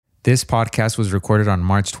This podcast was recorded on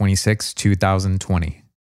March 26, 2020.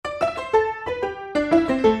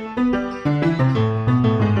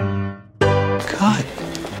 Cut.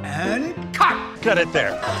 And cut. Cut it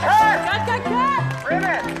there. Cut.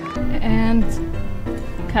 Ribbon. And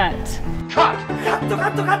cut. Cut.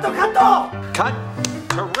 Cut.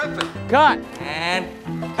 Terrific. Cut. And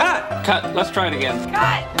cut. Cut. Let's try it again.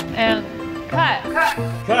 Cut. And cut.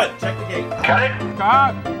 Cut. Check the gate. Cut it.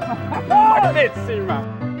 Cut.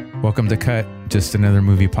 Welcome to Cut, just another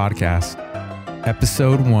movie podcast.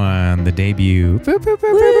 Episode 1, the debut. Boo, boo, boo,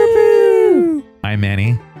 boo, boo, boo. I'm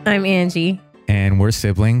Manny. I'm Angie. And we're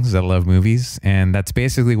siblings that love movies. And that's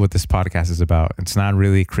basically what this podcast is about. It's not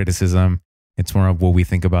really criticism. It's more of what we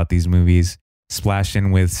think about these movies, splashed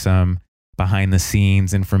in with some behind the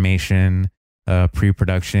scenes information,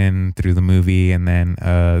 pre-production through the movie, and then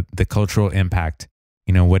the cultural impact,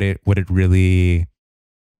 what it really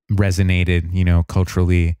resonated,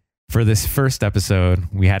 culturally. For this first episode,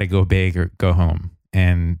 we had to go big or go home.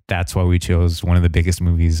 And that's why we chose one of the biggest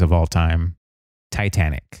movies of all time,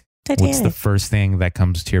 Titanic. What's the first thing that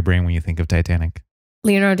comes to your brain when you think of Titanic?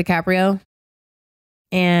 Leonardo DiCaprio.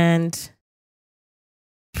 And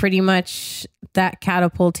pretty much that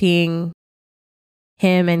catapulting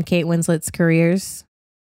him and Kate Winslet's careers.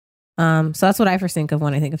 So that's what I first think of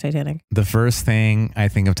when I think of Titanic. The first thing I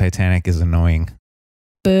think of Titanic is annoying.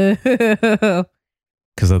 Boo.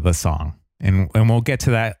 Because of the song. And we'll get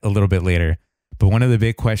to that a little bit later. But one of the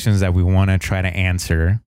big questions that we want to try to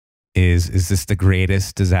answer is this the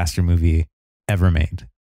greatest disaster movie ever made?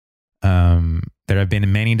 There have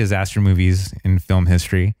been many disaster movies in film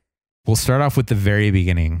history. We'll start off with the very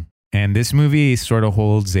beginning. And this movie sort of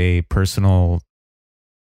holds a personal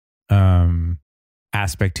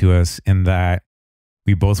aspect to us in that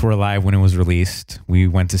we both were alive when it was released. We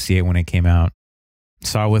went to see it when it came out.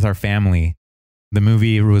 Saw it with our family. The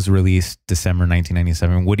movie was released December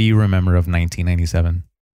 1997. What do you remember of 1997?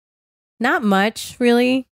 Not much,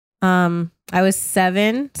 really. I was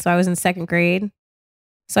 7, so I was in second grade.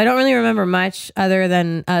 So I don't really remember much other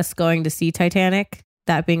than us going to see Titanic,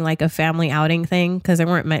 that being like a family outing thing, because we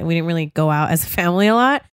didn't really go out as a family a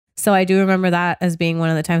lot. So I do remember that as being one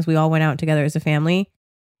of the times we all went out together as a family.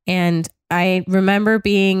 And I remember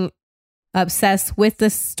being obsessed with the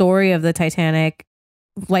story of the Titanic,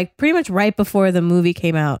 like pretty much right before the movie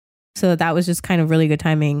came out. So that was just kind of really good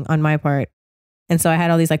timing on my part. And so I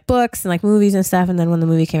had all these like books and like movies and stuff. And then when the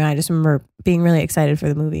movie came out, I just remember being really excited for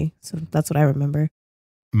the movie. So that's what I remember.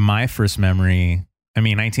 My first memory,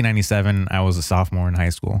 1997, I was a sophomore in high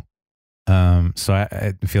school. So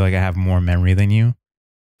I feel like I have more memory than you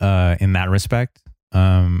in that respect.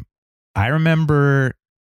 I remember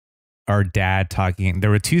our dad talking. There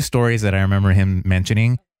were 2 stories that I remember him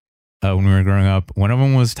mentioning when we were growing up. One of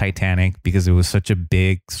them was Titanic, because it was such a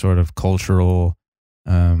big sort of cultural,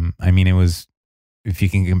 it was, if you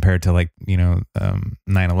can compare it to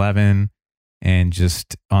 9/11 and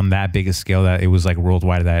just on that big a scale that it was like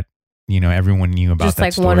worldwide, that, everyone knew about just that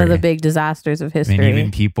like story. one of the big disasters of history. And even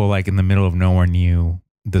people like in the middle of nowhere knew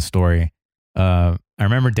the story. I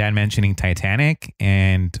remember Dad mentioning Titanic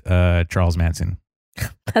and Charles Manson.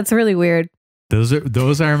 That's really weird.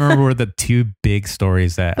 Those I remember were the 2 big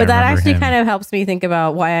stories that. But that actually him. kind of helps me think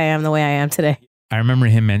about why I am the way I am today. I remember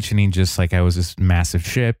him mentioning just like I was this massive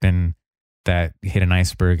ship and that hit an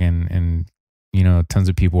iceberg and tons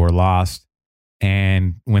of people were lost.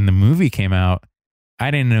 And when the movie came out,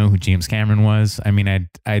 I didn't know who James Cameron was.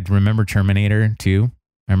 I'd remember Terminator 2.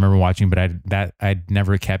 I remember watching, but I'd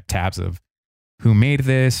never kept tabs of who made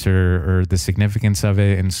this or the significance of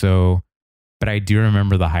it. And so, but I do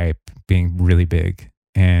remember the hype being really big.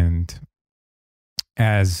 And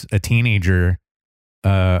as a teenager,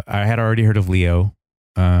 I had already heard of Leo.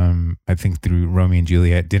 I think through Romeo and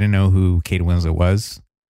Juliet. Didn't know who Kate Winslet was.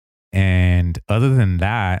 And other than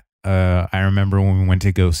that, I remember when we went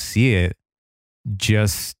to go see it,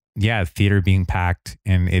 theater being packed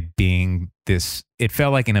and it being this, it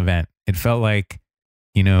felt like an event. It felt like,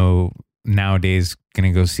 nowadays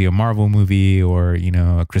gonna go see a Marvel movie or,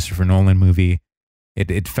 a Christopher Nolan movie.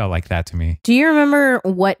 It felt like that to me. Do you remember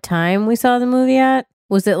what time we saw the movie at?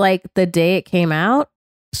 Was it like the day it came out?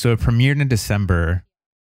 So it premiered in December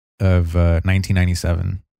of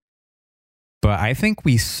 1997. But I think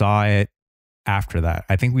we saw it after that.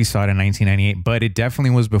 I think we saw it in 1998, but it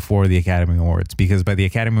definitely was before the Academy Awards, because by the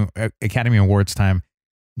Academy Awards time,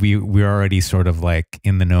 we were already sort of like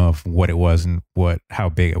in the know of what it was and how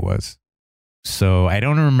big it was. So I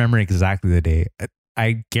don't remember exactly the day.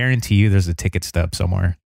 I guarantee you there's a ticket stub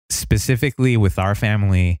somewhere. Specifically with our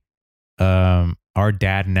family, our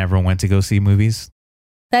dad never went to go see movies.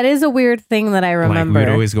 That is a weird thing that I remember. Like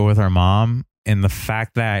we'd always go with our mom, and the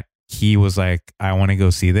fact that he was like, I want to go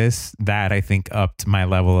see this, that I think upped my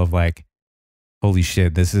level of like, holy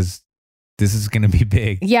shit, this is going to be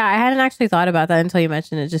big. Yeah, I hadn't actually thought about that until you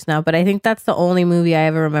mentioned it just now, but I think that's the only movie I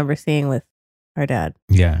ever remember seeing with our dad.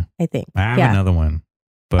 Yeah. I think. I have another one.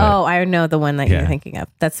 But oh, I know the one that Yeah. you're thinking of.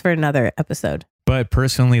 That's for another episode. But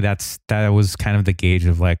personally, that was kind of the gauge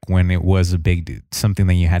of like when it was a big something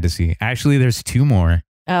that you had to see. Actually, there's two more.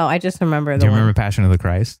 Oh, I just remember Do the you remember one. Passion of the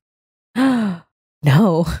Christ? No.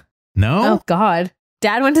 No? Oh, God.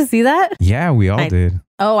 Dad went to see that? Yeah, we all I- did.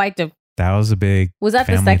 Oh, I did. That was a big Was that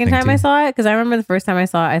the family second thing, time I too. saw it? Because I remember the first time I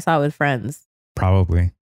saw it with friends.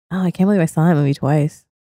 Probably. Oh, I can't believe I saw that movie twice.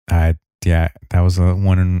 Yeah, that was the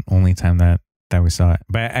one and only time that we saw it.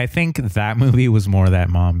 But I think that movie was more that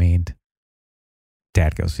mom made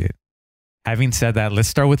dad go see it. Having said that, let's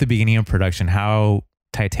start with the beginning of production, how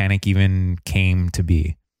Titanic even came to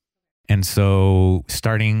be. And so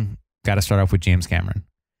got to start off with James Cameron.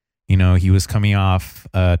 You know, he was coming off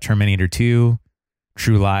Terminator 2,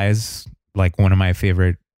 True Lies, like one of my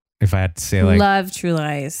favorite, if I had to say, like Love True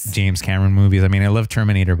Lies. James Cameron movies. I mean, I love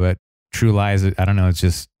Terminator, but True Lies, I don't know, it's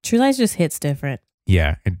just, True Lies just hits different.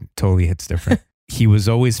 yeah, it totally hits different. He was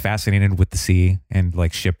always fascinated with the sea and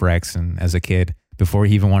like shipwrecks, and as a kid, before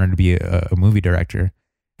he even wanted to be a movie director.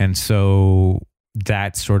 And so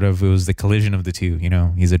that sort of, it was the collision of the two. You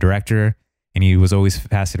know, he's a director and he was always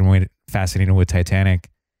fascinated with Titanic.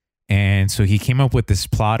 And so he came up with this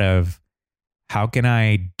plot of, how can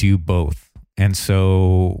I do both? And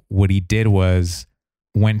so what he did was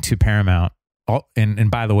went to Paramount.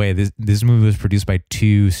 And by the way, this movie was produced by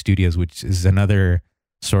two studios, which is another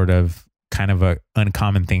sort of kind of a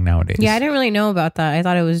uncommon thing nowadays. Yeah, I didn't really know about that. I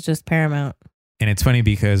thought it was just Paramount. And it's funny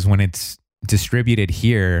because when it's distributed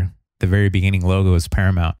here, the very beginning logo is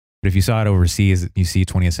Paramount. But if you saw it overseas, you see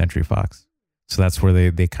 20th Century Fox. So that's where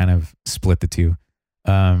they kind of split the two.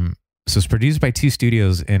 So it's produced by two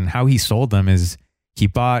studios, and how he sold them is he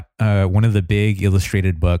bought one of the big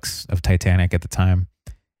illustrated books of Titanic at the time.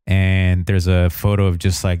 And there's a photo of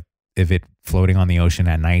just like of it floating on the ocean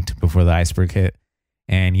at night before the iceberg hit.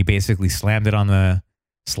 And he basically slammed it on the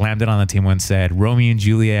table and said, Romeo and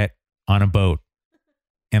Juliet on a boat,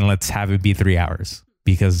 and let's have it be 3 hours,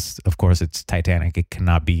 because of course it's Titanic. It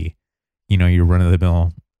cannot be, you know, your run of the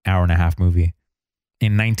mill hour and a half movie.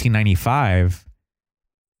 In 1995,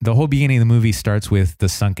 the whole beginning of the movie starts with the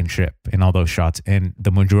sunken ship and all those shots. And the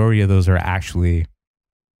majority of those are actually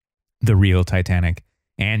the real Titanic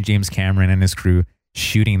and James Cameron and his crew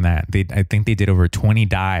shooting that. I think they did over 20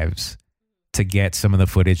 dives to get some of the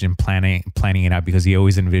footage and planning it out, because he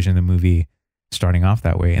always envisioned the movie starting off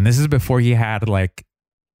that way. And this is before he had like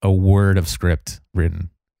a word of script written.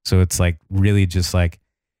 So it's like really just like,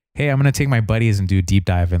 hey, I'm going to take my buddies and do a deep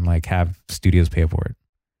dive and like have studios pay for it.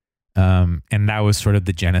 And that was sort of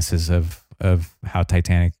the genesis of how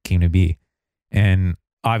Titanic came to be. And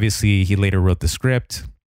obviously he later wrote the script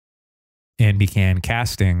and began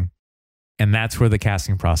casting. And that's where the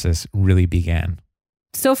casting process really began.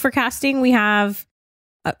 So for casting, we have,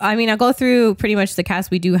 I'll go through pretty much the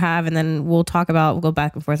cast we do have, and then we'll go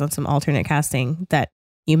back and forth on some alternate casting that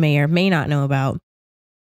you may or may not know about.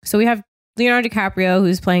 So we have Leonardo DiCaprio,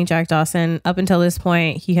 who's playing Jack Dawson. Up until this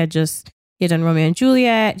point, he had done Romeo and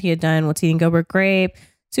Juliet. He had done What's Eating Gilbert Grape.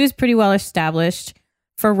 So he was pretty well established.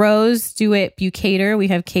 For Rose DeWitt-Bukater, we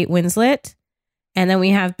have Kate Winslet. And then we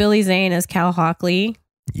have Billy Zane as Cal Hockley.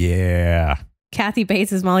 Yeah. Kathy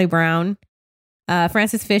Bates as Molly Brown.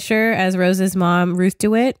 Frances Fisher as Rose's mom, Ruth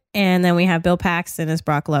DeWitt. And then we have Bill Paxton as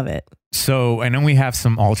Brock Lovett. So I know we have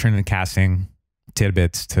some alternate casting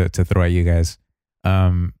tidbits to throw at you guys.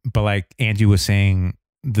 But like Angie was saying,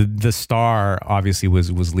 the star obviously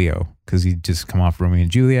was Leo, because he just come off Romeo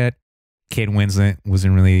and Juliet. Kate Winslet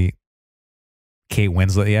wasn't really Kate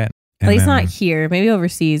Winslet yet. At least not here. Maybe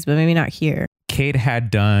overseas, but maybe not here. Kate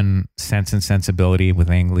had done Sense and Sensibility with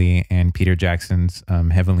Ang Lee and Peter Jackson's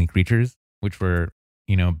Heavenly Creatures, which were,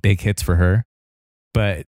 you know, big hits for her.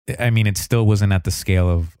 But I mean, it still wasn't at the scale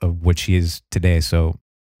of what she is today. So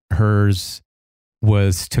hers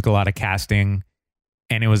took a lot of casting.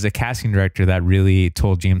 And it was a casting director that really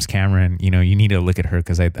told James Cameron, you know, you need to look at her,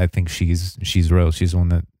 because I think she's Rose. She's the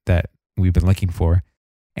one that we've been looking for.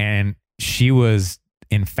 And she was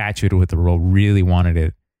infatuated with the role, really wanted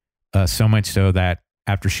it. So much so that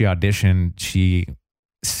after she auditioned, she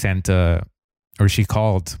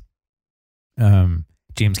called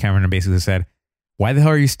James Cameron and basically said, why the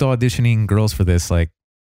hell are you still auditioning girls for this? Like,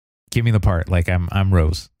 give me the part. Like, I'm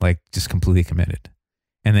Rose, like just completely committed.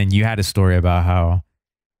 And then you had a story about how,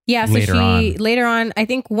 yeah, so later later on, I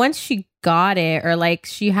think once she got it, or like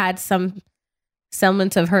she had some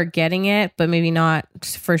semblance of her getting it, but maybe not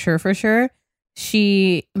for sure.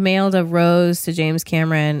 She mailed a rose to James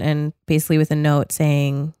Cameron and basically with a note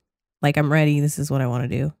saying, like, I'm ready. This is what I want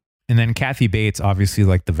to do. And then Kathy Bates, obviously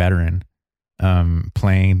like the veteran,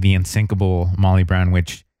 playing the unsinkable Molly Brown,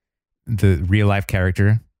 which the real life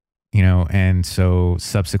character, you know, and so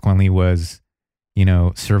subsequently was, you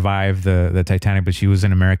know, survived the Titanic, but she was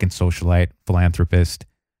an American socialite, philanthropist.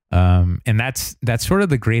 And that's sort of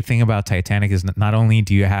the great thing about Titanic is not only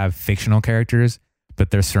do you have fictional characters, but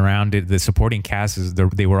they're surrounded, the supporting cast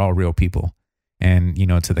they were all real people. And, you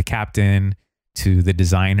know, to the captain, to the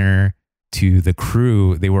designer, to the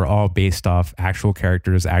crew, they were all based off actual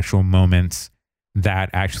characters, actual moments that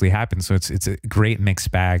actually happened. So it's a great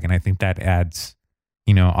mixed bag. And I think that adds,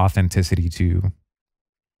 you know, authenticity to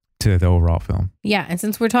the overall film. Yeah. And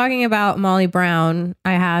since we're talking about Molly Brown,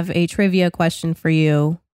 I have a trivia question for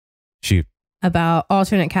you. Shoot. About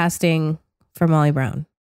alternate casting for Molly Brown.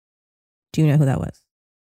 Do you know who that was?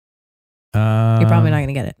 You're probably not going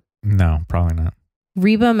to get it. No, probably not.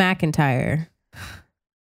 Reba McEntire.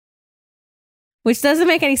 Which doesn't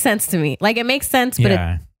make any sense to me. Like, it makes sense, but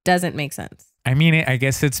it doesn't make sense. I mean, I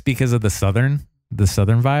guess it's because of the southern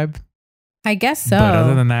vibe. I guess so. But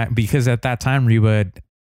other than that, because at that time Reba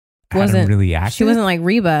wasn't really active. She wasn't like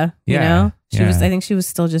Reba, you know? She was. I think she was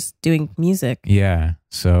still just doing music. Yeah.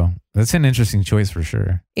 So that's an interesting choice for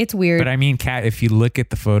sure. It's weird. But I mean, if you look at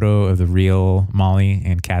the photo of the real Molly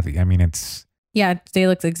and Kathy, I mean, it's... Yeah, they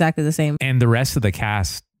look exactly the same. And the rest of the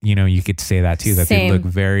cast, you know, you could say that too, that same. they look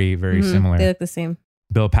very, very similar. They look the same.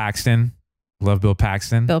 Bill Paxton. Love Bill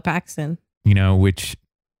Paxton. Bill Paxton. You know,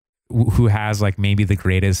 who has like maybe the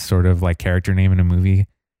greatest sort of like character name in a movie,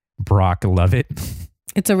 Brock Lovett.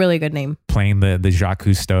 It's a really good name. Playing the Jacques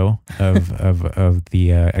Cousteau of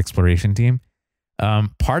the exploration team.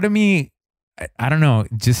 Part of me, I don't know,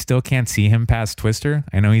 just still can't see him past Twister.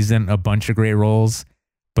 I know he's in a bunch of great roles,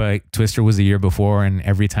 but Twister was a year before, and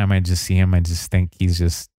every time I just see him, I just think he's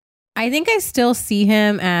just... I think I still see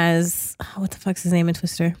him as... what the fuck's his name in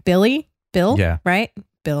Twister? Billy? Bill? Yeah. Right?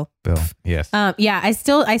 Bill. Yes. Yeah, I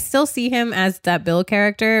still see him as that Bill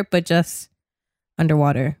character, but just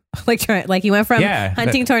underwater. Like he went from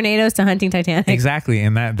hunting tornadoes to hunting Titanic. Exactly.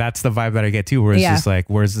 And that's the vibe that I get too, where it's just like,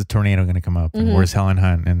 where's the tornado going to come up? And where's Helen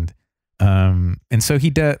Hunt? And so he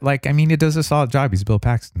does, like, I mean, he does a solid job. He's Bill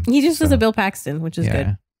Paxton. He just does a Bill Paxton, which is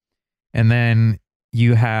good. And then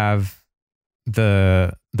you have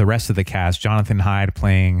the rest of the cast, Jonathan Hyde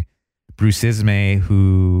playing Bruce Ismay,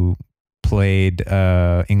 who played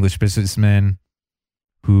English businessman,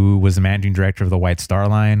 who was the managing director of the White Star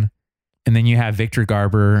Line. And then you have Victor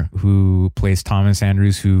Garber, who plays Thomas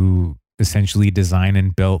Andrews, who essentially designed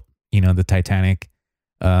and built, you know, the Titanic,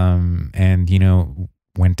 and, you know,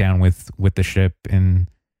 went down with the ship. And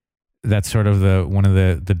that's sort of one of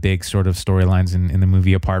the big sort of storylines in the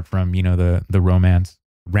movie, apart from, you know, the romance,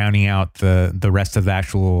 rounding out the rest of the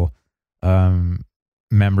actual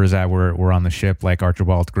members that were on the ship, like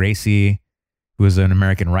Archibald Gracie, who was an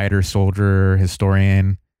American writer, soldier,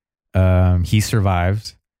 historian. He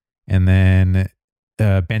survived. And then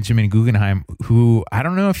Benjamin Guggenheim, who I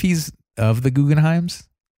don't know if he's of the Guggenheims.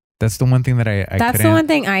 That's the one thing that I That's the one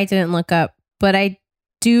thing I didn't look up, but I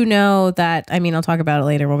do know that, I mean, I'll talk about it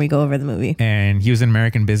later when we go over the movie. And he was an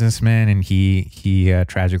American businessman, and he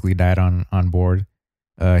tragically died on board.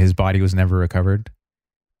 His body was never recovered.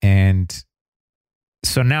 And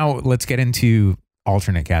so now let's get into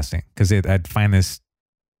alternate casting, because I'd find this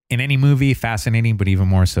in any movie fascinating, but even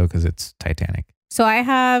more so because it's Titanic. So I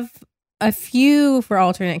have a few for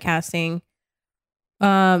alternate casting,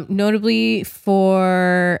 notably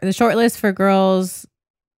for the shortlist for girls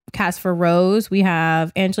cast for Rose. We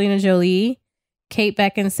have Angelina Jolie, Kate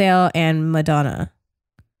Beckinsale, and Madonna.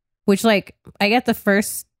 Which, like, I get the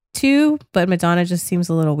first two, but Madonna just seems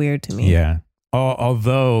a little weird to me. Yeah.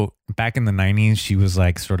 Although back in the 90s, she was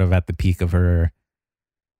like sort of at the peak of her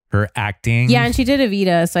acting. Yeah, and she did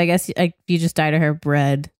Evita, so I guess if you just dyed her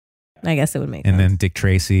bread, I guess it would make sense. And then Dick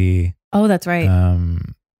Tracy. Oh, that's right.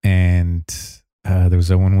 And there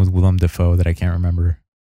was one with Willem Dafoe that I can't remember.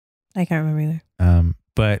 I can't remember either.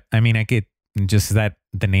 But I mean, I get just that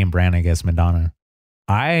the name brand, I guess, Madonna.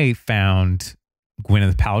 I found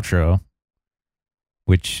Gwyneth Paltrow,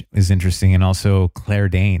 which is interesting, and also Claire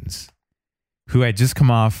Danes, who had just come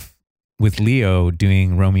off with Leo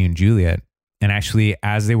doing Romeo and Juliet. And actually,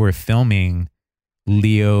 as they were filming,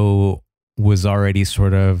 Leo was already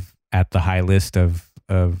sort of at the high list of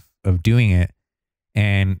doing it,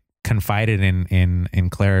 and confided in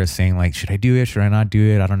Claire, saying like, should I do it? Should I not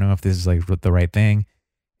do it? I don't know if this is like the right thing.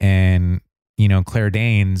 And, you know, Claire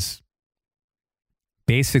Danes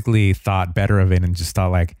basically thought better of it and just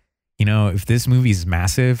thought like, you know, if this movie's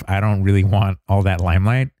massive, I don't really want all that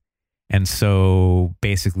limelight. And so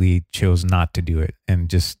basically chose not to do it and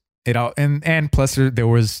just it all. And plus there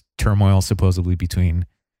was turmoil supposedly between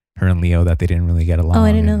her and Leo that they didn't really get along. Oh,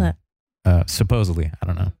 I didn't know that. Supposedly, I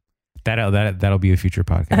don't know. That'll be a future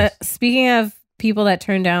podcast. Speaking of people that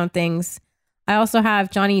turn down things, I also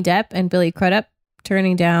have Johnny Depp and Billy Crudup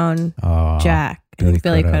turning down Jack. I think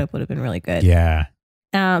Billy Crudup would have been really good. Yeah.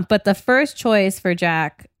 But the first choice for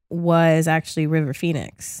Jack was actually River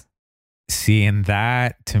Phoenix. See, and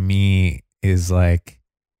that to me is like,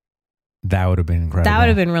 that would have been incredible. That would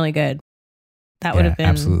have been really good. That would have been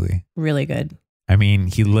absolutely really good. I mean,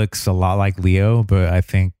 he looks a lot like Leo, but I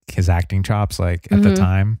think his acting chops, like at the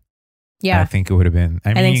time, I think it would have been.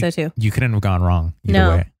 I mean, think so too. You couldn't have gone wrong either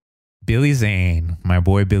way. Billy Zane, my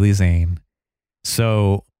boy Billy Zane.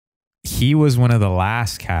 So he was one of the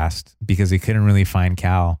last cast because they couldn't really find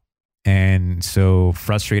Cal. And so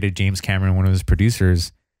frustrated, James Cameron, one of his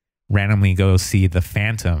producers, randomly go see The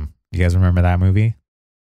Phantom. You guys remember that movie?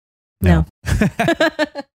 No.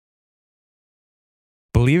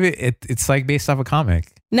 Believe it's like based off a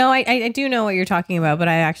comic. No, I do know what you're talking about, but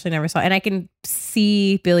I actually never saw it. And I can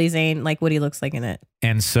see Billy Zane, like what he looks like in it.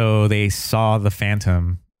 And so they saw The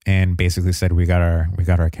Phantom and basically said, we got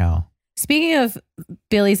our Cal. Speaking of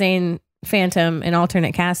Billy Zane Phantom and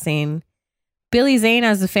alternate casting, Billy Zane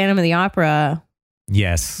as the Phantom of the Opera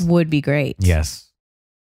would be great. Yes.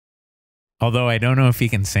 Although I don't know if he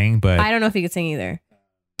can sing, but I don't know if he could sing either.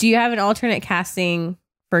 Do you have an alternate casting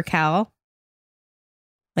for Cal?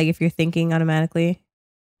 Like if you're thinking automatically?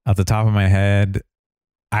 Off the top of my head,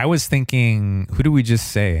 I was thinking, who did we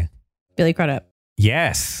just say? Billy Crudup.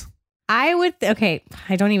 Yes. I would, okay,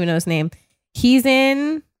 I don't even know his name. He's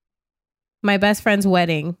in My Best Friend's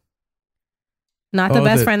Wedding. Not the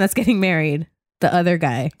best friend that's getting married. The other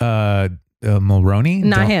guy. Mulroney?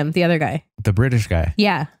 Not him, the other guy. The British guy.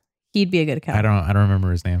 Yeah. He'd be a good Cal. I don't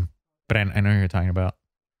remember his name, but I know who you're talking about.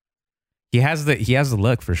 He has the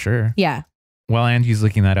look for sure. Yeah. While Angie's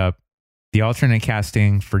looking that up, the alternate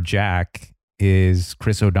casting for Jack is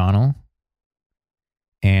Chris O'Donnell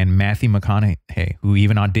and Matthew McConaughey, who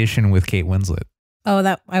even auditioned with Kate Winslet. Oh,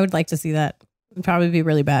 that I would like to see that. It'd probably be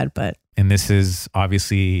really bad, but. And this is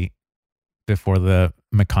obviously before the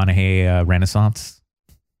McConaughey Renaissance.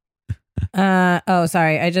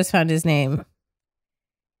 Sorry, I just found his name.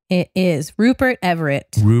 It is Rupert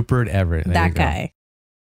Everett. Rupert Everett. That guy.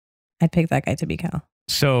 I'd pick that guy to be Cal.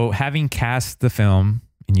 So having cast the film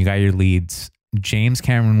and you got your leads, James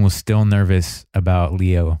Cameron was still nervous about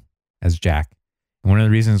Leo as Jack. And one of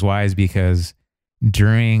the reasons why is because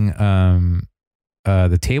during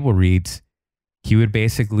the table reads,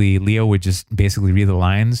 Leo would just basically read the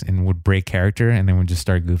lines and would break character and then would just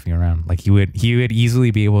start goofing around. Like he would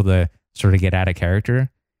easily be able to sort of get out of character.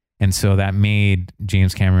 And so that made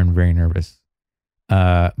James Cameron very nervous.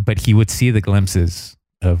 But he would see the glimpses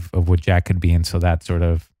of what Jack could be. And so that sort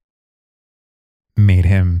of made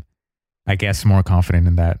him, I guess, more confident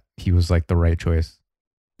in that he was like the right choice.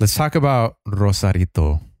 Let's talk about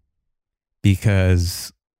Rosarito,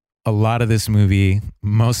 because most of this movie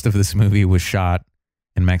was shot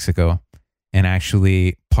in Mexico. And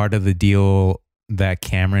actually part of the deal that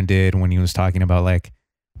Cameron did when he was talking about like,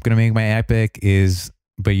 I'm going to make my epic is,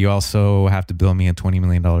 but you also have to build me a $20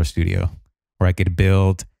 million studio where I could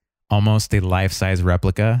build almost a life-size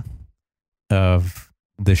replica of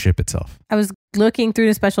the ship itself. I was looking through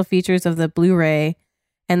the special features of the Blu-ray,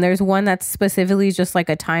 and there's one that's specifically just like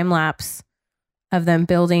a time lapse of them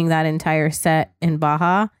building that entire set in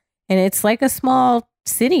Baja. And it's like a small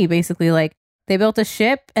city, basically. Like they built a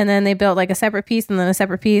ship and then they built like a separate piece and then a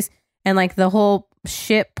separate piece. And like the whole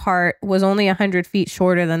ship part was only 100 feet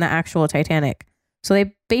shorter than the actual Titanic. So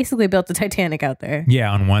they basically built the Titanic out there.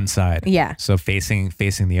 Yeah, on one side. Yeah. So facing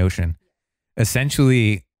the ocean.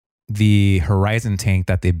 Essentially, the Horizon tank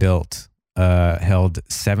that they built held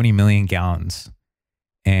 70 million gallons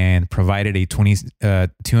and provided a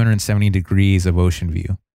 270 degrees of ocean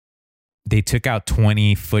view. They took out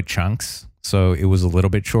 20-foot chunks, so it was a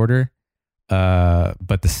little bit shorter.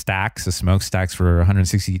 But the smoke stacks were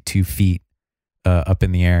 162 feet up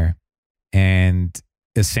in the air, and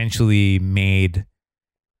essentially made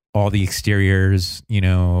all the exteriors,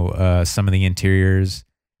 some of the interiors,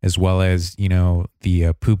 as well as,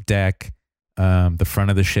 the poop deck, the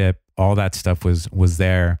front of the ship, all that stuff was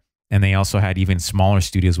there. And they also had even smaller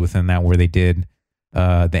studios within that where they did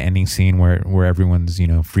the ending scene where everyone's,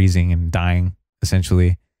 freezing and dying,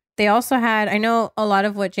 essentially. They also had, I know a lot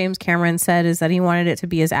of what James Cameron said is that he wanted it to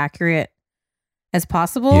be as accurate as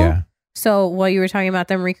possible. Yeah. So while you were talking about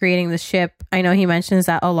them recreating the ship, I know he mentions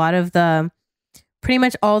that a lot of pretty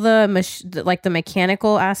much all the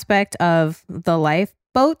mechanical aspect of the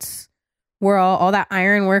lifeboats were all that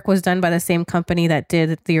iron work was done by the same company that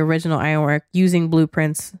did the original ironwork using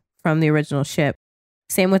blueprints from the original ship.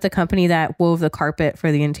 Same with the company that wove the carpet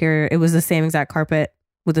for the interior. It was the same exact carpet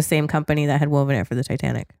with the same company that had woven it for the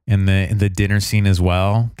Titanic. And the dinner scene as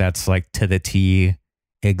well, that's like to the T,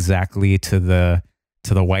 exactly to the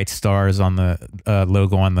white stars on the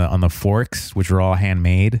logo on the forks, which were all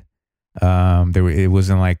handmade. It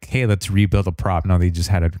wasn't like, hey, let's rebuild a prop. No, they just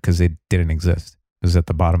had it because it didn't exist. It was at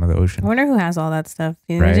the bottom of the ocean. I wonder who has all that stuff.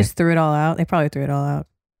 They Right? just threw it all out. They probably threw it all out.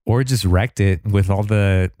 Or just wrecked it with all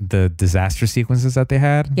the disaster sequences that they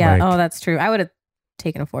had. Yeah. Like, That's true. I would have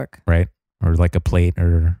taken a fork. right? Or like a plate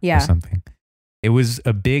or Yeah. something. It was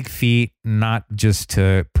a big feat, not just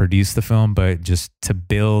to produce the film, but just to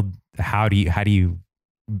build. How do you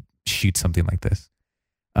shoot something like this?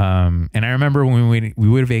 And I remember when we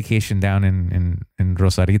would vacation down in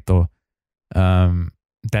Rosarito,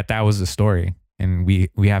 that was the story. And we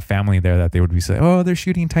have family there that they would be saying, oh, they're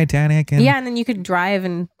shooting Titanic. And Yeah, and then you could drive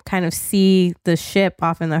and kind of see the ship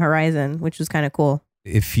off in the horizon, which was kind of cool.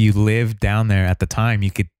 if you lived down there at the time,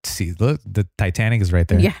 you could see, look, the Titanic is right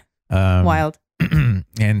there. Yeah, wild.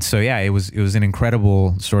 And so, yeah, it was an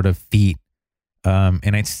incredible sort of feat.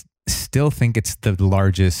 And I still think it's the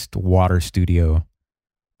largest water studio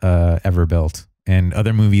ever built. And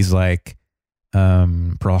other movies like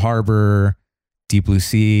Pearl Harbor, Deep Blue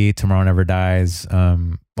Sea, Tomorrow Never Dies,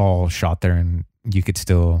 all shot there, and you could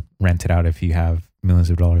still rent it out if you have millions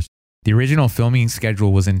of dollars. The original filming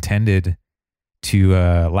schedule was intended to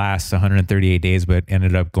last 138 days, but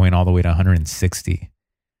ended up going all the way to 160,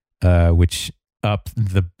 which upped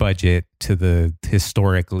the budget to the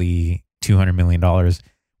historically $200 million,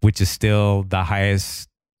 which is still the highest,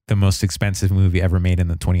 the most expensive movie ever made in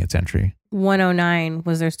the 20th century. 109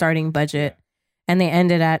 was their starting budget, and they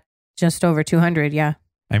ended at just over 200. Yeah.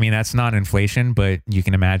 I mean, that's not inflation, but you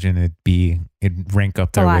can imagine it'd rank up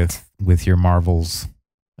A there lot. with your Marvels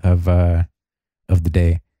of the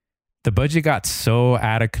day. The budget got so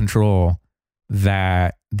out of control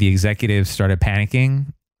that the executives started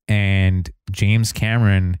panicking, and James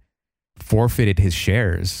Cameron forfeited his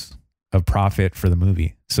shares of profit for the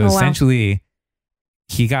movie. So Oh, wow. essentially,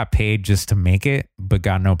 he got paid just to make it, but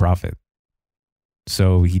got no profit.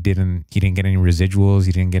 So he didn't get any residuals.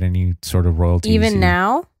 He didn't get any sort of royalties. Even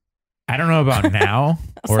now, I don't know about now.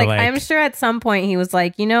 I was like, I'm sure at some point he was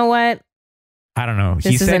like, you know what? I don't know.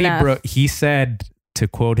 This is enough. He said, to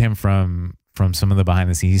quote him from some of the behind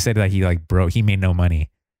the scenes, he said that he made no money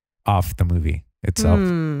off the movie itself.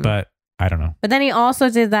 But I don't know. But then he also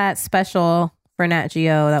did that special for Nat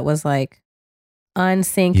Geo that was like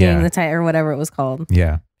unsinking Yeah. the Titan or whatever it was called.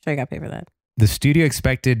 Yeah. Sure, I got paid for that. The studio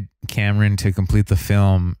expected Cameron to complete the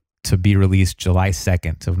film to be released July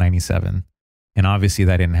 2nd of 97. And obviously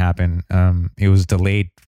that didn't happen. It was delayed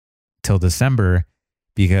till December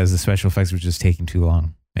because the special effects were just taking too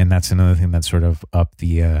long. And that's another thing that sort of upped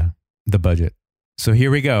the budget. So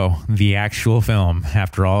here we go. The actual film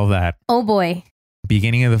after all of that. Oh boy.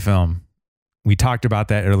 Beginning of the film. We talked about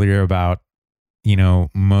that earlier about,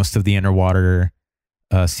 most of the underwater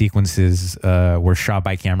sequences were shot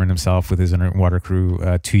by Cameron himself with his underwater crew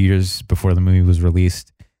 2 years before the movie was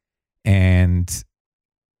released. And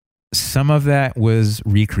some of that was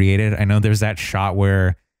recreated. I know there's that shot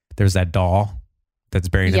where there's that doll that's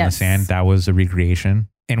buried in the Yes. sand. That was a recreation.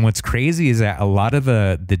 And what's crazy is that a lot of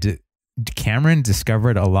Cameron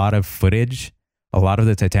discovered a lot of footage, a lot of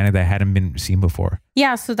the Titanic that hadn't been seen before.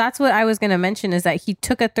 Yeah, so that's what I was going to mention is that he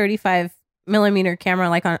took a 35 millimeter camera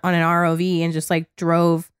like on an ROV and just like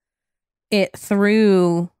drove it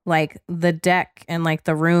through like the deck and like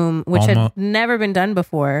the room, which had never been done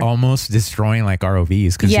before. Almost destroying like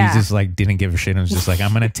ROVs because Yeah. he just like didn't give a shit and was just like,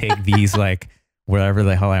 I'm going to take these like wherever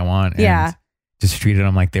the hell I want. And Yeah. just treated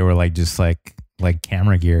them like they were like just like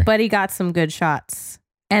camera gear. But he got some good shots.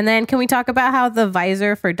 And then can we talk about how the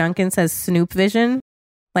visor for Duncan says Snoop Vision?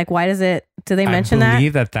 Like, why does it, do they mention I that?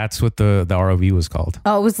 believe that's what the ROV was called.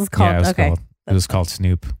 Oh, it was called, Yeah, it was okay. called. It was called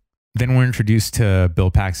Snoop. Then we're introduced to Bill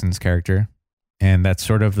Paxton's character. And that's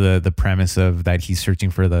sort of the premise of that he's searching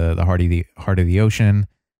for the heart of the ocean.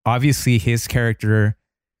 Obviously, his character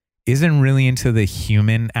isn't really into the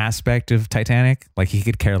human aspect of Titanic. Like he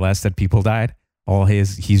could care less that people died.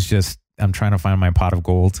 He's just, I'm trying to find my pot of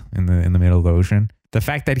gold in the middle of the ocean. The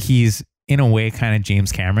fact that he's in a way kind of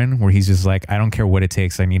James Cameron, where he's just like, I don't care what it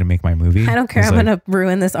takes. I need to make my movie. I don't care. It's I'm like, going to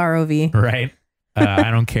ruin this ROV. right. I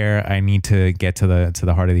don't care. I need to get to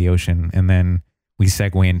the heart of the ocean. And then we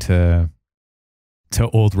segue into to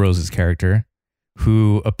Old Rose's character,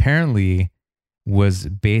 who apparently was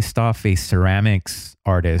based off a ceramics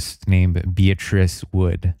artist named Beatrice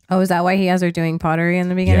Wood. Oh, is that why he has her doing pottery in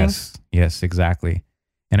the beginning? Yes, exactly.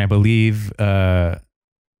 And I believe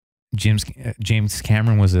James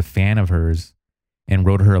Cameron was a fan of hers and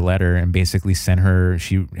wrote her a letter and basically sent her.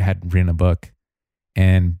 She had written a book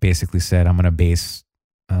and basically said, "I'm going to base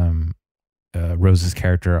Rose's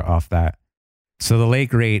character off that." So the late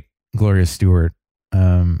great Gloria Stewart,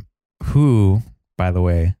 who, by the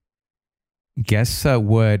way, guess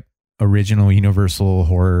what original Universal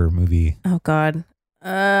horror movie Oh God.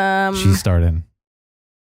 she starred in?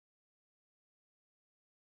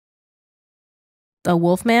 The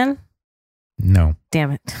Wolfman. No,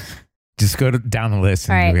 Damn it. just go down the list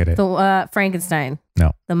All and right. you hit it. The Frankenstein.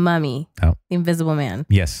 No. The Mummy. No. The Invisible Man.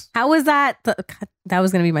 Yes, How was that? That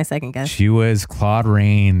was going to be my second guess. she was Claude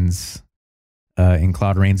Rains in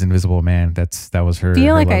Claude Rains' Invisible Man. That was her. I feel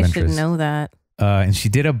her like love I should interest. know that. And she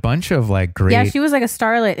did a bunch of like great Yeah, she was like a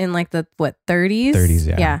starlet in like the 30s? 30s.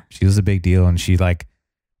 Yeah. Yeah. She was a big deal, and she like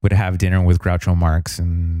would have dinner with Groucho Marx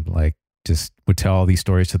and like just would tell all these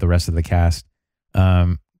stories to the rest of the cast.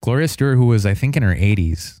 Gloria Stewart, who was I think in her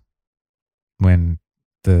 80s when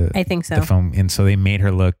I think so. the film, and so they made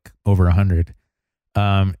her look over 100.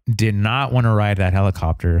 Did not want to ride that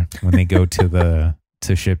helicopter when they go to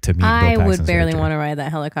ship to meet. I Bill would Paxton's barely character. want to ride that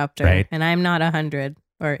helicopter. Right? And I'm not 100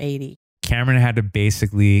 or 80. Cameron had to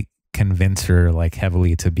basically convince her like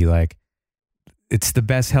heavily to be like, it's the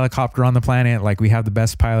best helicopter on the planet. Like we have the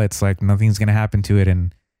best pilots, like nothing's going to happen to it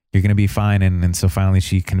and you're going to be fine. And so finally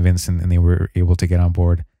she convinced and they were able to get on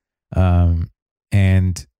board.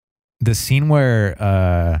 And the scene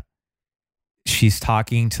where she's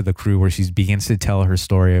talking to the crew, where she begins to tell her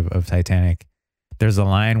story of Titanic, there's a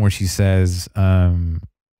line where she says,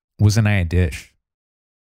 wasn't I a dish?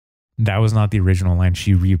 That was not the original line.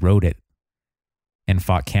 She rewrote it and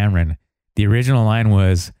fought Cameron. The original line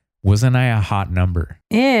was, wasn't I a hot number?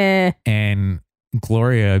 Eh. And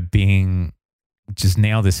Gloria being just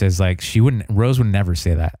nailed this as like, Rose would never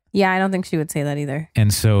say that. Yeah, I don't think she would say that either.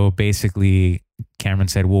 And so basically Cameron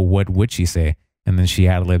said, well, what would she say? And then she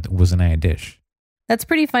ad-libbed, wasn't I a dish? That's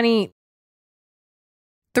pretty funny.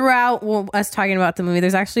 Throughout us talking about the movie,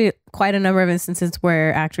 there's actually quite a number of instances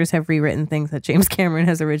where actors have rewritten things that James Cameron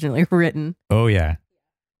has originally written. Oh, yeah.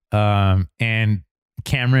 And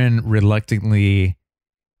Cameron reluctantly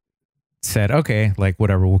said, okay, like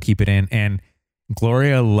whatever, we'll keep it in. And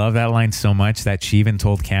Gloria loved that line so much that she even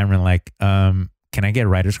told Cameron, like, can I get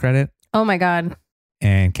writer's credit? Oh my God.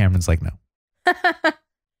 And Cameron's like, no.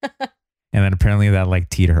 And then apparently that like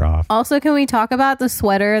teed her off. Also, can we talk about the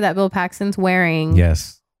sweater that Bill Paxton's wearing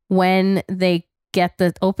Yes. when they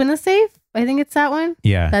open the safe? I think it's that one.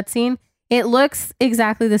 Yeah. That scene. It looks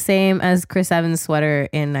exactly the same as Chris Evans' sweater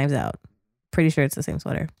in Knives Out. Pretty sure it's the same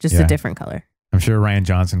sweater, just Yeah. a different color. I'm sure Ryan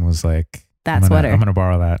Johnson was like, That sweater. I'm going to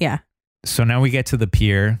borrow that. Yeah. So now we get to the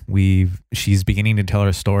pier. She's beginning to tell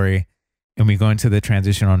her story, and we go into the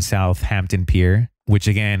transition on Southampton Pier, which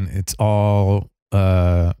again, it's all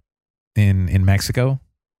in Mexico.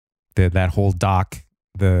 That whole dock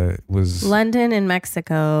was London and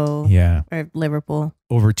Mexico. yeah, Or Liverpool.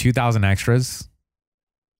 over 2,000 extras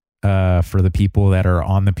for the people that are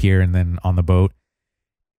on the pier and then on the boat.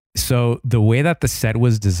 So the way that the set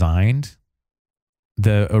was designed,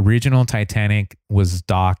 the original Titanic was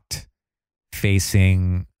docked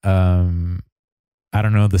facing I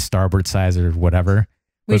don't know, the starboard side or whatever.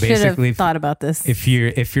 We But should have basically, thought about this. if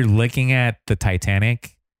you're looking at the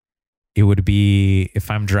Titanic, it would be,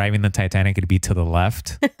 if I'm driving the Titanic, it'd be to the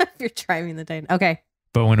left. If you're driving the Titan. Okay.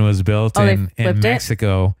 But when it was built Oh, they in flipped it?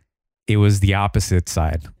 Mexico, it was the opposite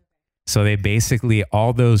side. So they basically,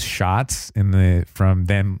 all those shots from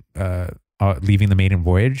them leaving the maiden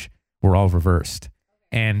voyage were all reversed.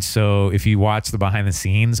 And so if you watch the behind the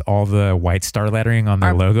scenes, all the White Star lettering on their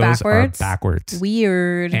Are logos backwards? are backwards.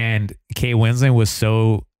 Weird. And Kate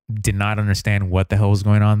Winslet did not understand what the hell was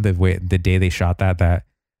going on the day they shot that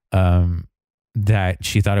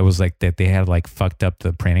she thought it was like that they had like fucked up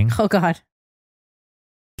the printing. Oh God.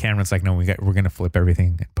 Cameron's like, no, we're going to flip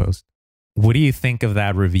everything in post. What do you think of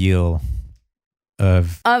that reveal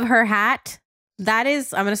of Her hat. That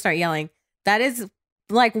is, I'm going to start yelling. That is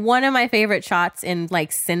like one of my favorite shots in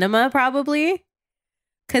like cinema, probably.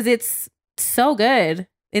 Cause it's so good.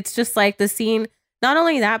 It's just like the scene, not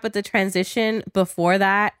only that, but the transition before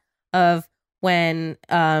that of when,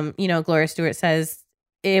 Gloria Stewart says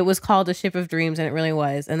it was called a Ship of Dreams and it really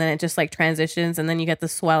was. And then it just like transitions and then you get the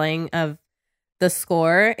swelling of the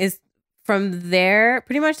score is from there.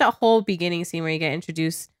 Pretty much that whole beginning scene where you get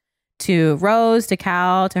introduced to Rose, to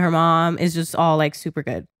Cal, to her mom is just all like super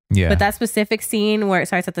good. Yeah. But that specific scene where it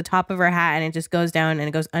starts at the top of her hat and it just goes down and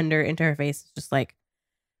it goes under into her face is just like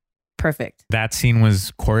perfect. That scene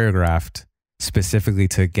was choreographed specifically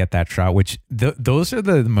to get that shot, which those are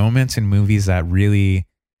the moments in movies that really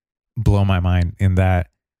blow my mind, in that,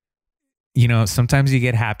 you know, sometimes you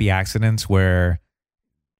get happy accidents where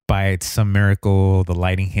by some miracle the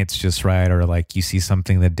lighting hits just right, or like you see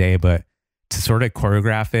something the day, but to sort of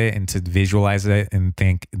choreograph it and to visualize it and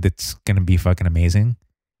think that's going to be fucking amazing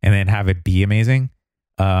and then have it be amazing.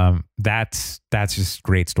 That's just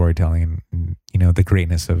great storytelling and, you know, the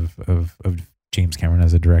greatness of James Cameron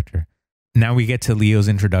as a director. Now we get to Leo's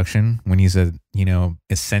introduction when he's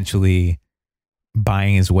essentially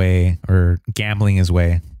buying his way or gambling his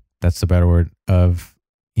way. That's the better word, of,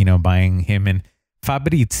 you know, buying him and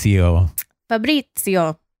Fabrizio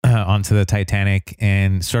onto the Titanic,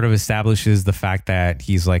 and sort of establishes the fact that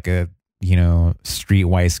he's like a, you know,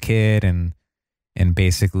 streetwise kid and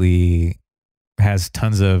basically has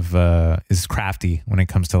tons of is crafty when it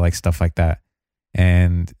comes to like stuff like that.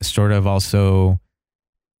 And sort of also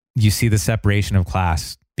you see the separation of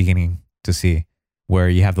class beginning to see, where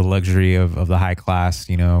you have the luxury of the high class,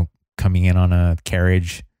 you know, coming in on a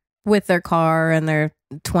carriage with their car and their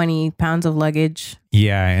 20 pounds of luggage.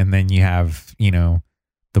 Yeah. And then you have, you know,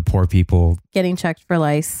 the poor people getting checked for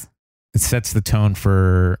lice. It sets the tone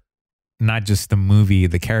for not just the movie,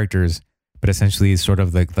 the characters, but essentially sort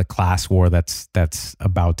of the class war that's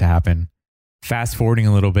about to happen. Fast forwarding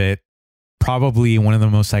a little bit, probably one of the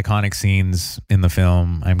most iconic scenes in the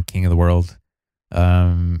film, I'm King of the World,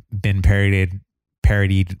 been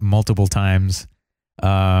parodied multiple times.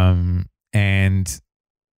 And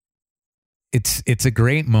it's a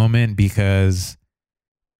great moment because,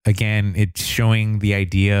 again, it's showing the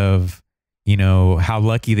idea of, you know, how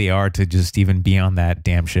lucky they are to just even be on that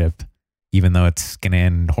damn ship, even though it's going to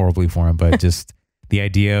end horribly for them. But just the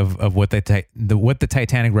idea of what what the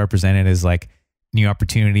Titanic represented is like new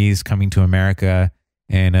opportunities coming to America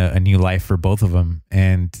and a new life for both of them.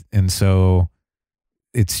 And so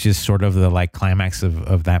it's just sort of the like climax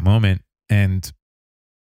of that moment. And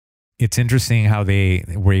it's interesting how they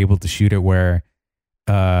were able to shoot it where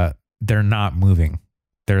they're not moving.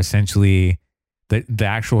 They're essentially, the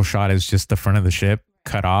actual shot is just the front of the ship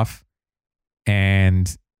cut off,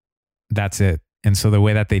 and that's it. And so the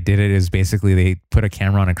way that they did it is basically they put a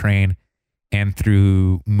camera on a crane, and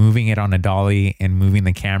through moving it on a dolly and moving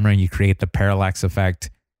the camera, you create the parallax effect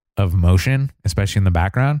of motion, especially in the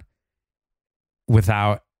background,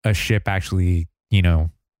 without a ship actually, you know,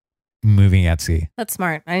 moving at sea. That's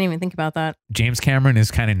smart. I didn't even think about that. James Cameron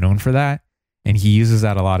is kind of known for that, and he uses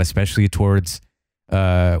that a lot, especially towards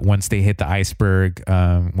once they hit the iceberg,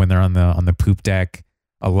 when they're on the poop deck.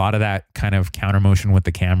 A lot of that kind of counter motion with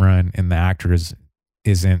the camera and the actors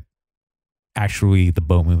isn't actually the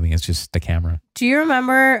boat moving, it's just the camera. Do you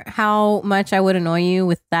remember how much I would annoy you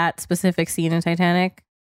with that specific scene in Titanic?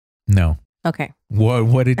 No. Okay.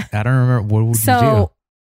 What did I don't remember. What would you do? So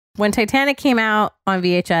when Titanic came out on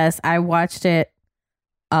VHS, I watched it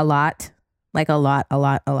a lot. Like a lot.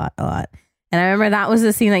 And I remember that was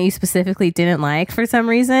the scene that you specifically didn't like for some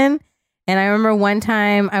reason. And I remember one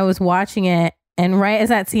time I was watching it, and right as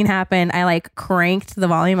that scene happened, I like cranked the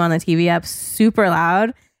volume on the TV up super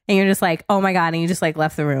loud, and you're just like, oh my God. And you just like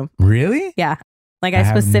left the room. Really? Yeah. Like I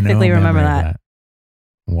specifically remember that.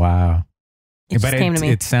 Wow. It just came to me.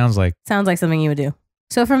 It sounds like something you would do.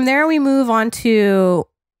 So from there we move on to,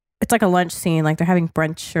 it's like a lunch scene, like they're having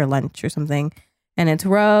brunch or lunch or something. And it's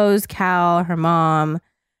Rose, Cal, her mom,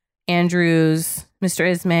 Andrews, Mr.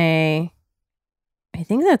 Ismay. I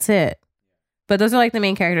think that's it. But those are like the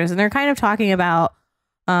main characters. And they're kind of talking about,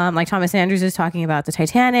 like Thomas Andrews is talking about the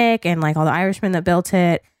Titanic and like all the Irishmen that built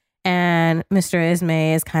it. And Mr.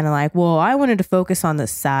 Ismay is kind of like, well, I wanted to focus on the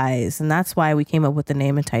size. And that's why we came up with the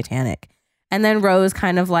name of Titanic. And then Rose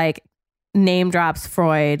kind of like name drops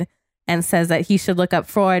Freud and says that he should look up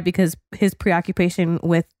Freud because his preoccupation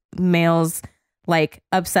with males' like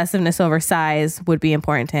obsessiveness over size would be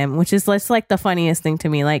important to him, which is just like the funniest thing to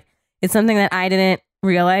me. Like it's something that I didn't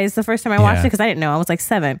realize the first time I watched it because I didn't know. I was like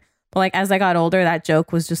 7. But like as I got older, that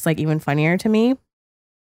joke was just like even funnier to me.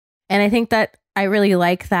 And I think that I really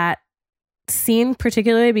like that scene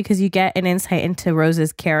particularly because you get an insight into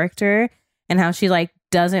Rose's character and how she like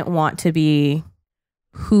doesn't want to be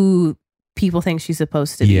who people think she's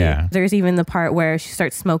supposed to be. Yeah. There's even the part where she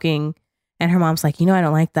starts smoking and her mom's like, you know, I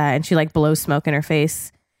don't like that. And she like blows smoke in her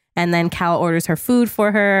face. And then Cal orders her food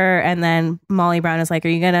for her. And then Molly Brown is like, are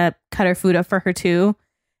you going to cut her food up for her too?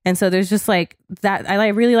 And so there's just like that. I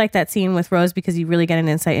really like that scene with Rose because you really get an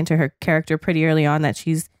insight into her character pretty early on, that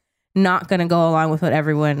she's not going to go along with what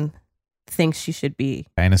everyone thinks she should be.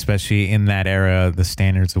 And especially in that era, the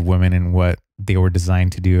standards of women and what they were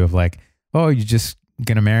designed to do of like, oh, you're just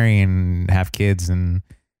going to marry and have kids. And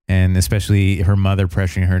especially her mother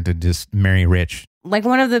pressuring her to just marry rich. Like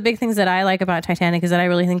one of the big things that I like about Titanic is that I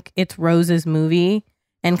really think it's Rose's movie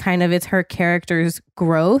and kind of it's her character's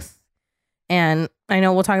growth. And I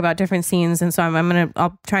know we'll talk about different scenes. And so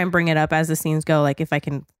I'll try and bring it up as the scenes go, like if I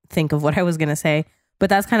can think of what I was going to say. But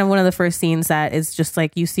that's kind of one of the first scenes that is just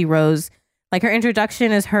like you see Rose, like her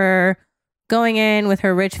introduction is her going in with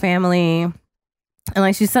her rich family. And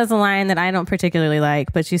like she says a line that I don't particularly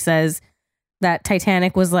like, but she says that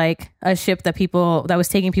Titanic was like a ship that was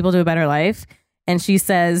taking people to a better life. And she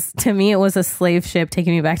says, to me, it was a slave ship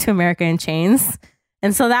taking me back to America in chains.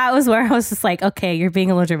 And so that was where I was just like, okay, you're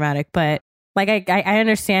being a little dramatic, but like I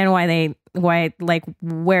understand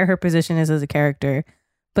where her position is as a character.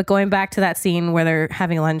 But going back to that scene where they're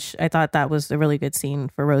having lunch, I thought that was a really good scene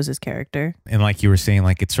for Rose's character. And like you were saying,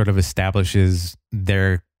 like it sort of establishes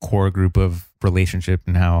their core group of relationship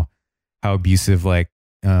and how abusive like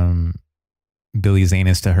Billy Zane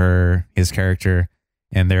is to her, his character,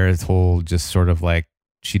 and their whole just sort of like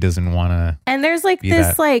she doesn't want to. And there's like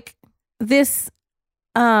this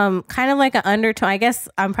kind of like an undertone. I guess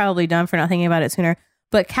I'm probably dumb for not thinking about it sooner.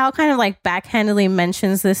 But Cal kind of like backhandedly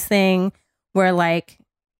mentions this thing where like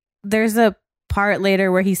there's a part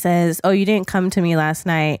later where he says, "Oh, you didn't come to me last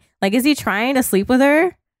night." Like, is he trying to sleep with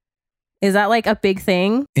her? Is that like a big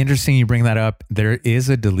thing? Interesting you bring that up. There is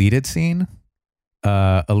a deleted scene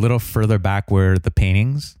a little further back where the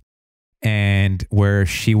paintings and where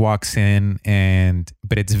she walks in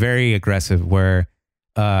but it's very aggressive where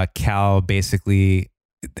Cal basically,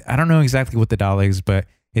 I don't know exactly what the dialogue is, but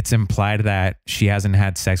it's implied that she hasn't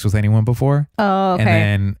had sex with anyone before. Oh, okay.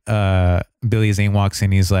 And then Billy Zane walks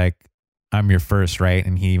in. He's like, "I'm your first, right?"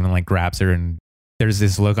 And he even like grabs her, and there's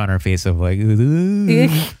this look on her face of like, okay,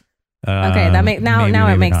 that now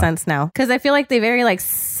it makes not. sense now, because I feel like they very like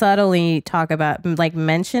subtly talk about like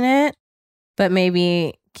mention it, but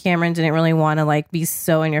maybe Cameron didn't really want to like be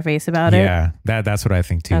so in your face about it. Yeah, that's what I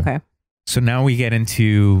think too. Okay. So now we get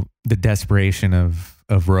into the desperation of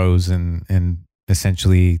Rose and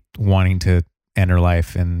essentially wanting to end her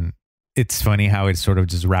life. And it's funny how it sort of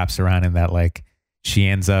just wraps around in that like she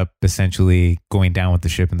ends up essentially going down with the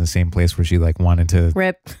ship in the same place where she like wanted to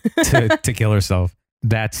rip to kill herself.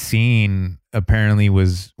 That scene apparently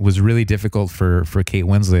was really difficult for Kate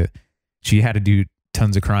Winslet. She had to do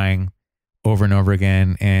tons of crying over and over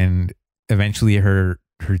again, and eventually her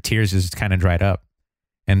tears just kind of dried up.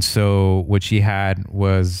 And so what she had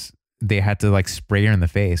was they had to like spray her in the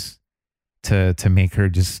face to make her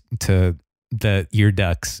just to the ear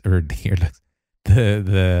ducts or the ear ducts,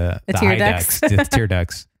 the tear eye ducts. the tear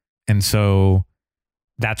ducts. And so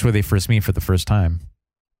that's where they first meet for the first time,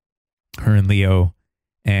 her and Leo.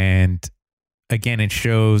 And again, it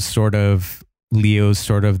shows sort of Leo's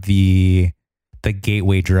sort of the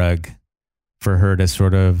gateway drug for her to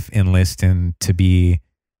sort of enlist and to be,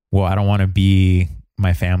 well, I don't want to be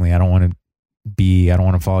my family. I don't want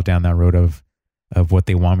to fall down that road of what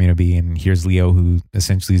they want me to be. And here's Leo, who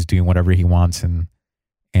essentially is doing whatever he wants and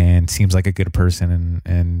seems like a good person.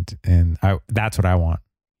 And that's what I want,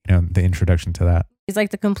 you know, the introduction to that. He's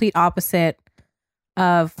like the complete opposite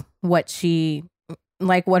of what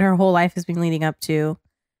her whole life has been leading up to.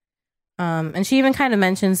 And she even kind of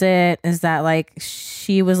mentions it is that like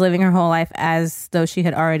she was living her whole life as though she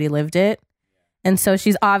had already lived it. And so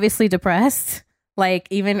she's obviously depressed. Like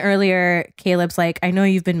even earlier, Caleb's like, "I know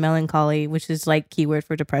you've been melancholy," which is like keyword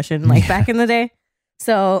for depression, like back in the day.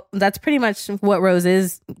 So that's pretty much what Rose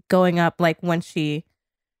is going up. Like when she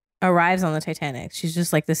arrives on the Titanic, she's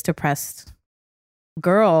just like this depressed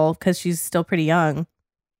girl because she's still pretty young.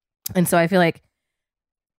 And so I feel like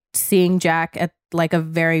seeing Jack at like a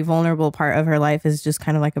very vulnerable part of her life is just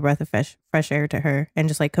kind of like a breath of fresh air to her, and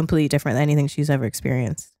just like completely different than anything she's ever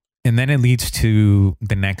experienced. And then it leads to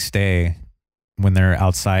the next day when they're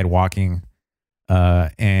outside walking.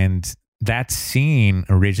 And that scene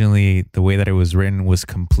originally, the way that it was written was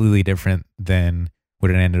completely different than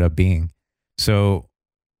what it ended up being. So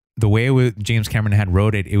the way James Cameron had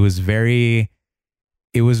wrote it, it was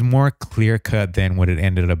more clear cut than what it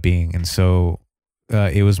ended up being. And so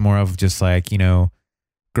it was more of just like, you know,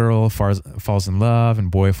 girl falls in love and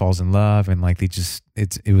boy falls in love. And like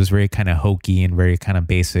it was very kind of hokey and very kind of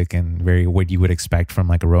basic and very what you would expect from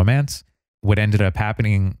like a romance. What ended up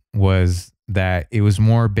happening was that it was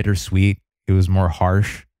more bittersweet. It was more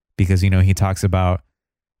harsh because, you know, he talks about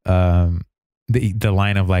the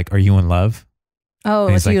line of like, "Are you in love?" Oh,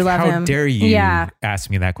 And he's so like, you love how him. dare you Yeah. ask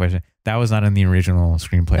me that question? That was not in the original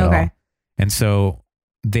screenplay at Okay. all. And so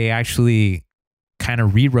they actually kind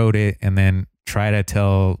of rewrote it and then try to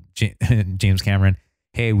tell James Cameron,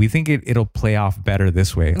 hey, we think it'll play off better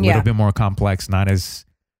this way. A little bit more complex, not as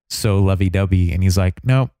so lovey-dovey. And he's like,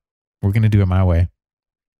 nope, we're going to do it my way.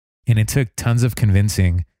 And it took tons of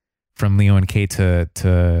convincing from Leo and Kate to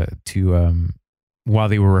while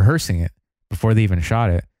they were rehearsing it before they even shot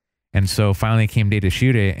it. And so finally came day to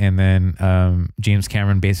shoot it. And then James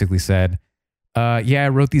Cameron basically said, yeah, I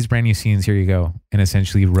wrote these brand new scenes. Here you go. And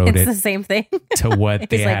essentially wrote It's it the same thing. to what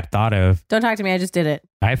they He's like, had thought of. Don't talk to me. I just did it.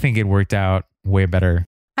 I think it worked out way better.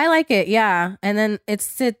 I like it. Yeah. And then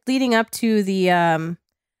it's leading up to the,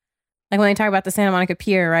 like when they talk about the Santa Monica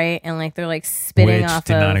Pier, right? And like they're like spitting Which off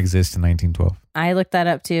did of, not exist in 1912. I looked that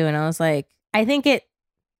up too. And I was like, I think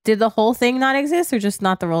did the whole thing not exist or just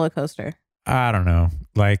not the roller coaster? I don't know.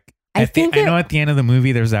 Like, I know at the end of the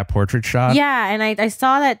movie, there's that portrait shot. Yeah. And I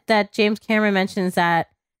saw that James Cameron mentions that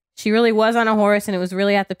she really was on a horse and it was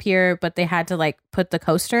really at the pier, but they had to like put the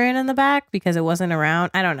coaster in the back because it wasn't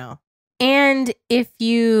around. I don't know. And if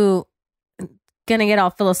you gonna get all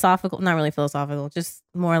philosophical, not really philosophical, just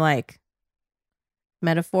more like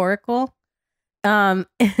metaphorical.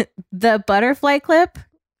 The butterfly clip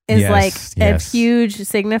is a huge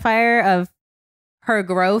signifier of her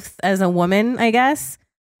growth as a woman, I guess.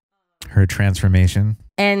 Her transformation.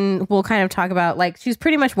 And we'll kind of talk about like she's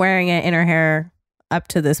pretty much wearing it in her hair up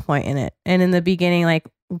to this point in it. And in the beginning, like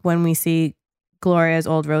when we see Gloria's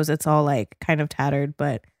old rose, it's all like kind of tattered,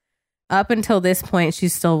 but up until this point,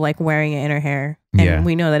 she's still like wearing it in her hair. And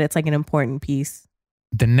we know that it's like an important piece.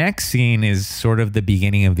 The next scene is sort of the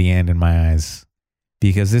beginning of the end in my eyes,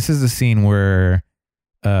 because this is the scene where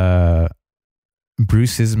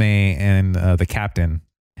Bruce Ismay and the captain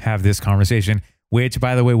have this conversation, which,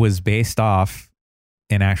 by the way, was based off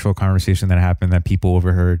an actual conversation that happened that people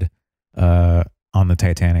overheard on the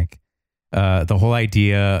Titanic. The whole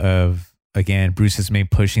idea of, again, Bruce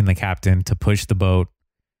Ismay pushing the captain to push the boat,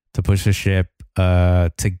 to push the ship,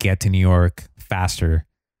 to get to New York faster.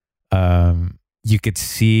 You could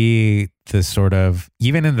see the sort of,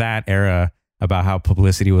 even in that era, about how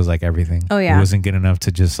publicity was like everything. Oh, yeah. It wasn't good enough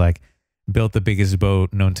to just like build the biggest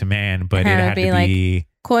boat known to man, but it had to be like,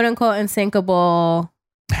 quote unquote unsinkable.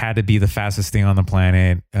 Had to be the fastest thing on the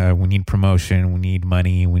planet. We need promotion. We need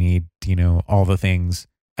money. We need, all the things.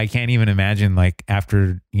 I can't even imagine like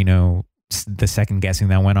after, the second guessing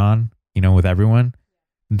that went on, with everyone,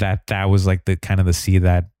 that was like the kind of the seed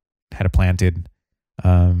that had planted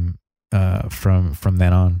from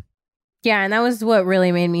then on. Yeah, and that was what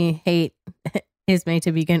really made me hate Ismay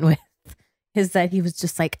to begin with, is that he was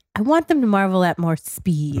just like, I want them to marvel at more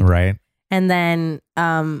speed. Right. And then,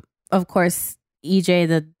 of course,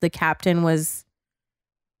 EJ, the captain, was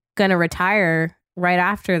going to retire right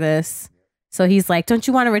after this. So he's like, don't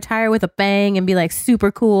you want to retire with a bang and be like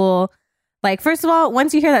super cool? Like, first of all,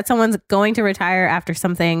 once you hear that someone's going to retire after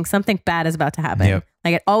something bad is about to happen. Yep.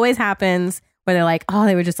 Like it always happens where they're like, oh,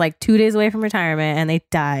 they were just like 2 days away from retirement and they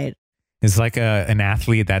died. It's like an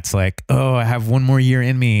athlete that's like, oh, I have one more year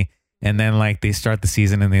in me. And then like they start the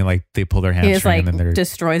season and they pull their hamstring. He just like and then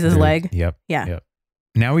destroys his leg. Yep. Yeah. Yep.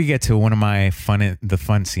 Now we get to one of my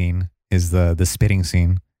fun scene is the spitting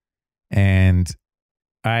scene. And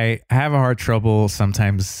I have a hard trouble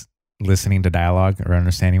sometimes listening to dialogue or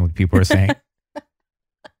understanding what people are saying.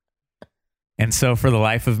 And so for the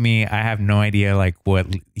life of me, I have no idea like what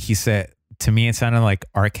he said. To me, it sounded like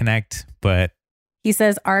Arconnect, but he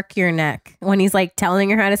says arc your neck when he's like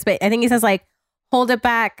telling her how to spit. I think he says like hold it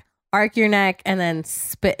back, arc your neck, and then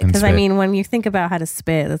spit. Because I mean, when you think about how to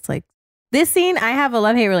spit, it's like this scene, I have a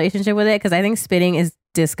love-hate relationship with it because I think spitting is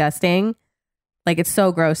disgusting. Like it's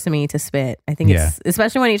so gross to me to spit. I think it's,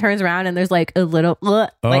 especially when he turns around and there's like a little,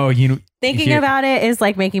 thinking about it is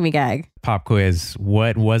like making me gag. Pop quiz.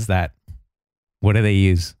 What was that? What do they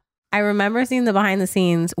use? I remember seeing the behind the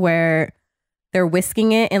scenes where they're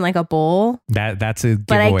whisking it in like a bowl. That's a giveaway.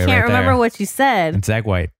 But I can't remember what you said. It's egg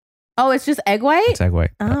white. Oh, it's just egg white? It's egg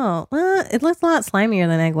white. Oh, well, it looks a lot slimier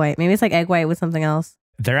than egg white. Maybe it's like egg white with something else.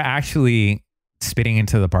 They're actually spitting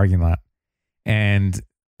into the parking lot. And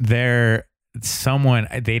they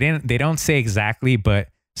don't say exactly, but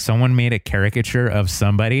someone made a caricature of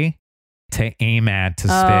somebody to aim at to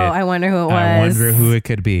spit. Oh, I wonder who it was. I wonder who it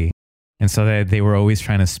could be. And so they were always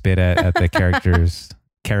trying to spit at the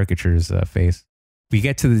caricature's face. We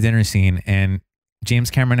get to the dinner scene and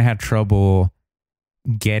James Cameron had trouble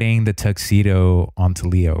getting the tuxedo onto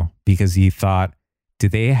Leo because he thought, do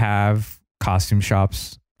they have costume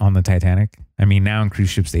shops on the Titanic? I mean, now in cruise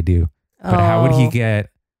ships they do. But how would he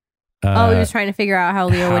get He was trying to figure out how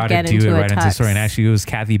Leo would get into a tux. Story. And actually, it was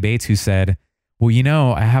Kathy Bates who said, well, you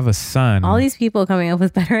know, I have a son. All these people coming up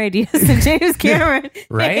with better ideas than James Cameron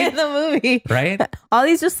right? in the movie. Right? All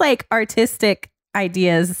these just like artistic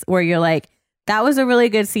ideas where you're like, that was a really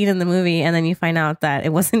good scene in the movie. And then you find out that it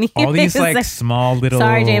wasn't even. All these like small little.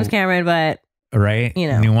 Sorry, James Cameron, but. Right? You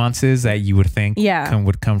know. Nuances that you would think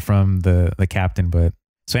would come from the captain. But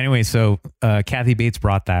so anyway, Kathy Bates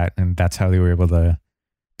brought that, and that's how they were able to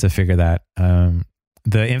figure that.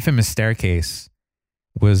 The infamous staircase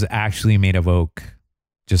was actually made of oak,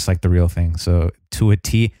 just like the real thing. So to a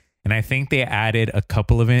T. And I think they added a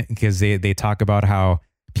couple of it because they talk about how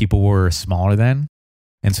people were smaller then.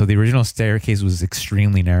 And so the original staircase was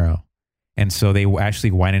extremely narrow. And so they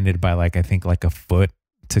actually widened it by like, I think like a foot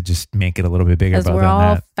to just make it a little bit bigger. Because we're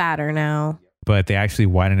all fatter now. But they actually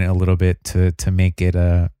widened it a little bit to make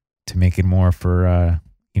it more for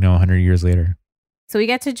 100 years later. So we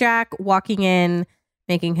get to Jack walking in,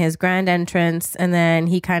 making his grand entrance, and then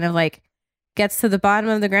he kind of like gets to the bottom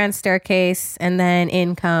of the grand staircase, and then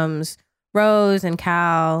in comes Rose and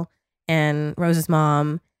Cal and Rose's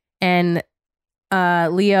mom, and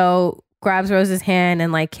Leo grabs Rose's hand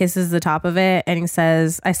and like kisses the top of it, and he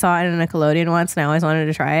says, I saw it in a Nickelodeon once and I always wanted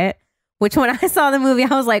to try it. Which when I saw the movie,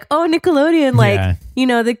 I was like, oh, Nickelodeon, like,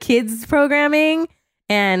 the kids programming.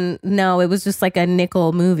 And no, it was just like a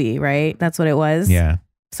nickel movie, right? That's what it was. Yeah.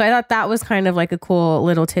 So I thought that was kind of like a cool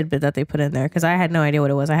little tidbit that they put in there because I had no idea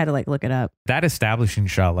what it was. I had to like look it up. That establishing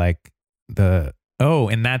shot, like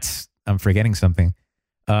and that's, I'm forgetting something.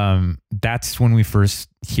 That's when we first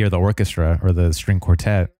hear the orchestra or the string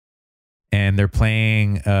quartet, and they're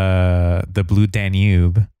playing the Blue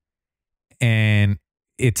Danube, and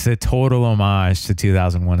it's a total homage to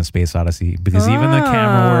 2001: A Space Odyssey because even the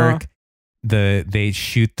camera work, they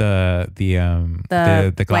shoot the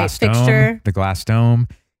glass dome, fixture. The glass dome.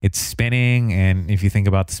 It's spinning, and if you think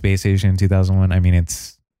about the space station in 2001, I mean,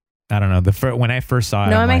 it's, I don't know. When I first saw it,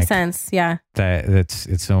 no, it makes sense. Yeah,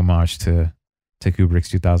 it's a homage to Kubrick's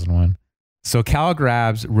 2001. So Cal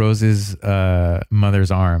grabs Rose's mother's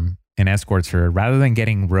arm and escorts her rather than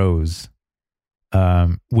getting Rose,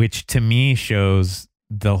 which to me shows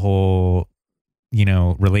the whole,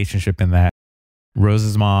 relationship in that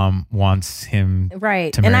Rose's mom wants him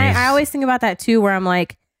right. to And marry I always think about that too, where I'm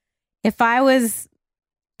like, if I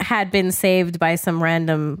had been saved by some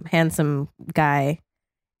random handsome guy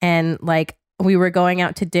and like we were going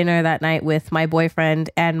out to dinner that night with my boyfriend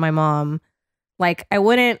and my mom, like I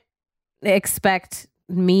wouldn't expect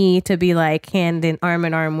me to be like arm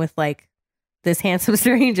in arm with like this handsome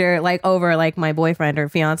stranger, like over like my boyfriend or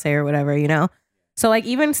fiance or whatever, So like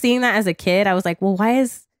even seeing that as a kid, I was like, well, why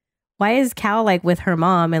is Cal like with her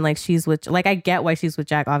mom and like she's with, like, I get why she's with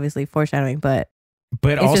Jack, obviously foreshadowing, but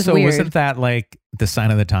also wasn't that like the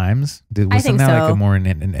sign of the times? Wasn't that like a more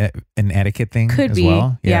an etiquette thing? Could as be.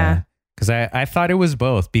 Well? Yeah. Because I thought it was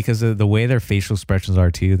both because of the way their facial expressions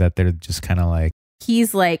are too, that they're just kind of like,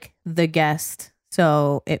 he's like the guest.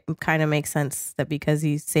 So it kind of makes sense that because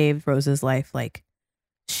he saved Rose's life, like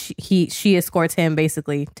she escorts him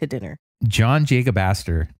basically to dinner. John Jacob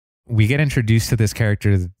Astor. We get introduced to this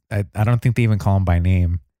character. I don't think they even call him by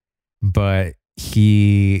name, but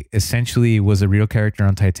he essentially was a real character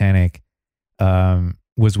on Titanic,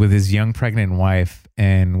 was with his young pregnant wife,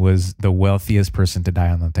 and was the wealthiest person to die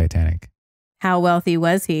on the Titanic. How wealthy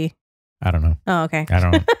was he? I don't know. Oh, okay. I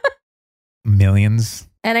don't know. Millions.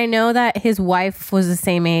 And I know that his wife was the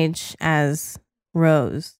same age as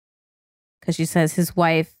Rose because she says his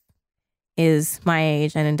wife is my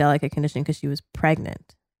age and in delicate condition because she was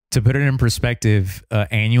pregnant. To put it in perspective,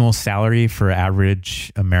 annual salary for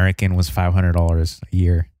average American was $500 a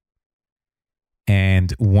year.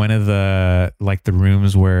 And one of the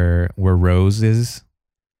rooms where Rose is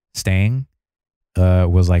staying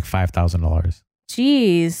was like $5,000.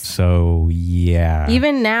 Jeez. So yeah.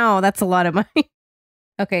 Even now, that's a lot of money.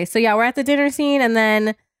 Okay, so yeah, we're at the dinner scene and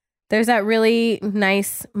then there's that really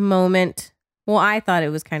nice moment. Well, I thought it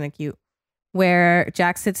was kind of cute where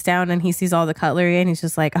Jack sits down and he sees all the cutlery and he's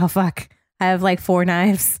just like, oh fuck, I have like 4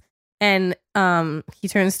 knives. And he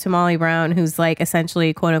turns to Molly Brown, who's like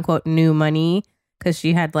essentially quote unquote new money because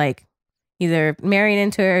she had like either married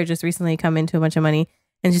into it or just recently come into a bunch of money.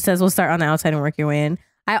 And she says, we'll start on the outside and work your way in.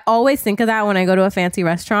 I always think of that when I go to a fancy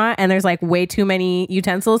restaurant and there's like way too many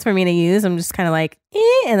utensils for me to use. I'm just kind of like,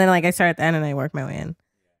 and then like I start at the end and I work my way in.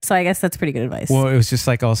 So I guess that's pretty good advice. Well, it was just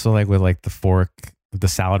like also like with like the fork, the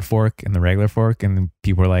salad fork and the regular fork. And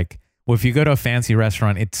people were like, well, if you go to a fancy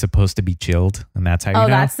restaurant, it's supposed to be chilled. And that's how you know. Oh,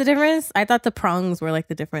 that's the difference? I thought the prongs were like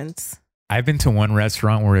the difference. I've been to one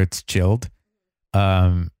restaurant where it's chilled.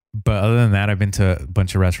 But other than that, I've been to a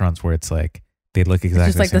bunch of restaurants where it's like they look exactly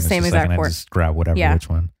just like the It's same just exact and I fork. just grab whatever, Yeah. which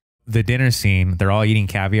one. The dinner scene, they're all eating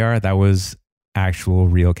caviar. That was actual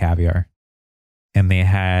real caviar. And they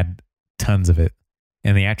had tons of it.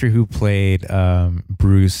 And the actor who played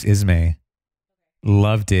Bruce Ismay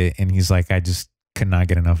loved it. And he's like, I just could not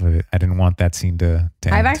get enough of it. I didn't want that scene to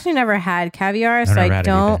end. I've actually never had caviar, so never I had it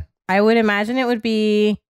don't. either. I would imagine it would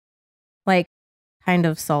be like kind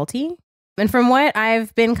of salty. And from what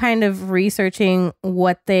I've been kind of researching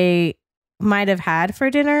what they might have had for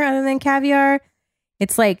dinner other than caviar,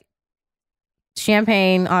 it's like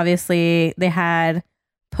champagne, obviously. They had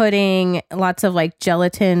pudding, lots of like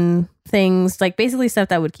gelatin things, like basically stuff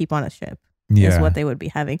that would keep on a ship is what they would be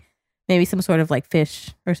having. Maybe some sort of like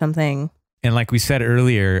fish or something. And like we said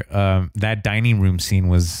earlier, that dining room scene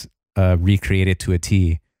was recreated to a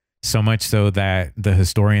T. So much so that the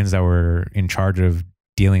historians that were in charge of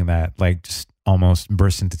dealing that, like, just almost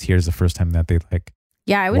burst into tears the first time that they like.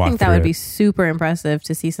 Yeah, I would walk think that through would it. be super impressive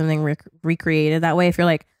to see something recreated that way. If you're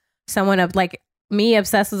like someone of like me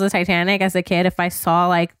obsessed with the Titanic as a kid, if I saw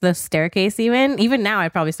like the staircase, even now,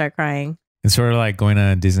 I'd probably start crying. It's sort of like going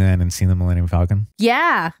to Disneyland and seeing the Millennium Falcon.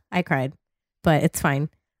 Yeah, I cried, but it's fine.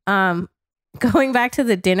 Going back to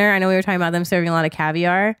the dinner, I know we were talking about them serving a lot of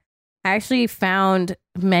caviar. I actually found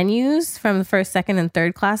menus from the first, second, and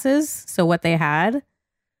third classes. So what they had.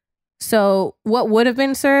 So what would have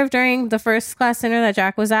been served during the first class dinner that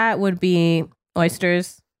Jack was at would be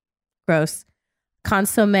oysters, gross,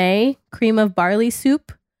 consommé, cream of barley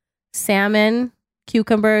soup, salmon,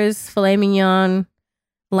 cucumbers, filet mignon,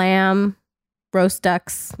 lamb, roast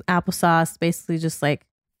ducks, applesauce, basically just like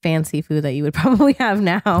fancy food that you would probably have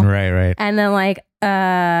now. Right. And then like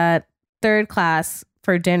third class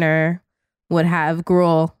for dinner would have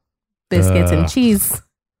gruel, biscuits, and Ugh. cheese.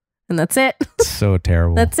 And that's it. So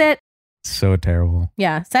terrible. That's it. So terrible.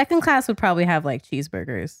 Yeah. Second class would probably have like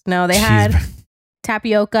cheeseburgers. No, they had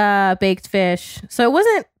tapioca, baked fish. So it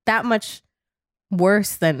wasn't that much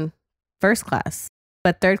worse than first class.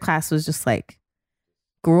 But third class was just like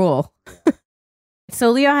gruel.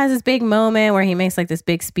 So Leo has this big moment where he makes like this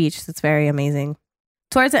big speech that's very amazing.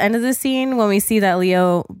 Towards the end of the scene, when we see that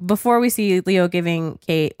Leo, before we see Leo giving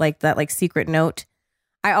Kate like that like secret note,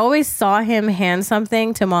 I always saw him hand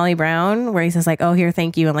something to Molly Brown where he says like, oh, here,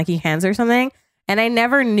 thank you. And like he hands her something. And I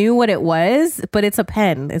never knew what it was, but it's a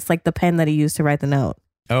pen. It's like the pen that he used to write the note.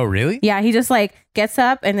 Oh, really? Yeah, he just like gets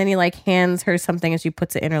up and then he like hands her something and she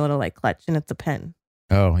puts it in her little like clutch and it's a pen.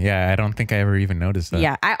 Oh, yeah. I don't think I ever even noticed that.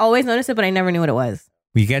 Yeah, I always noticed it, but I never knew what it was.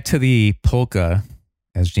 We get to the polka,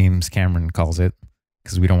 as James Cameron calls it,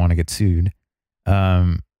 because we don't want to get sued.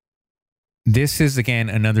 This is, again,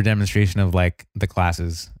 another demonstration of like the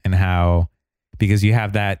classes and how, because you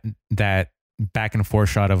have that back and forth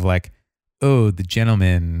shot of like, oh, the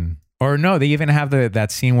gentleman, or no, they even have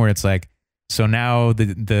that scene where it's like, so now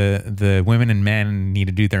the women and men need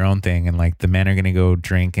to do their own thing, and like the men are gonna go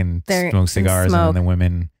drink and smoke cigars, and then the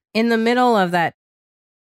women. In the middle of that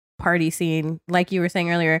party scene, like you were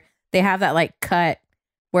saying earlier, they have that like cut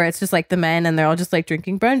where it's just like the men and they're all just like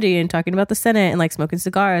drinking brandy and talking about the Senate and like smoking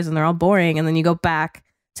cigars and they're all boring. And then you go back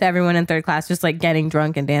to everyone in third class just like getting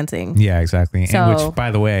drunk and dancing. Yeah, exactly. So, and which,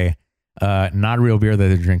 by the way, not real beer that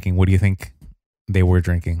they're drinking. What do you think they were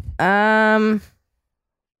drinking?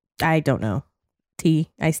 I don't know.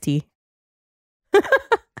 Iced tea.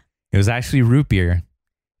 It was actually root beer.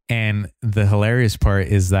 And the hilarious part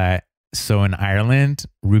is that, so in Ireland,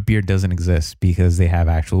 root beer doesn't exist because they have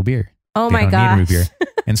actual beer. Oh They my don't need root gosh. beer.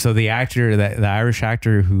 And so the actor, the Irish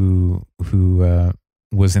actor who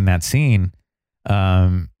was in that scene,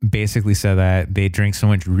 basically said that they drank so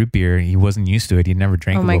much root beer, he wasn't used to it. He'd never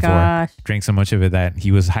drank Oh it my before. gosh. Drank so much of it that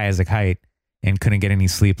he was high as a kite and couldn't get any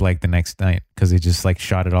sleep like the next night because they just like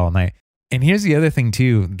shot it all night. And here's the other thing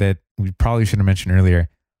too that we probably should have mentioned earlier.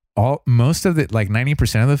 Most of the, like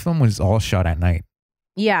 90% of the film was all shot at night.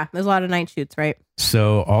 Yeah, there's a lot of night shoots, right?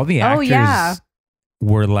 So all the actors yeah.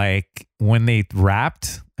 were like, when they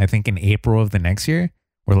wrapped, I think in April of the next year,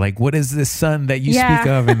 were like, what is this sun that you Yeah.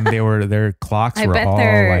 speak of? And their clocks I were bet all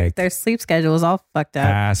like their sleep schedule was all fucked up.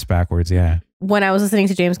 ass backwards. Yeah. When I was listening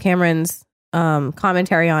to James Cameron's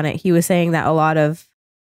commentary on it, he was saying that a lot of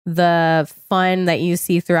the fun that you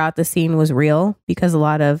see throughout the scene was real because a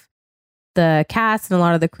lot of the cast and a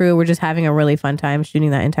lot of the crew were just having a really fun time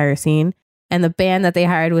shooting that entire scene. And the band that they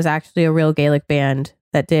hired was actually a real Gaelic band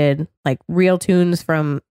that did like real tunes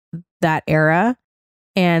from that era.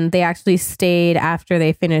 And they actually stayed after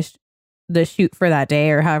they finished the shoot for that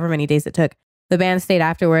day or however many days it took. The band stayed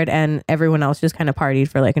afterward and everyone else just kind of partied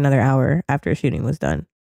for like another hour after shooting was done.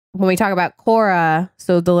 When we talk about Cora,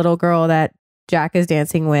 so the little girl that Jack is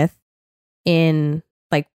dancing with in,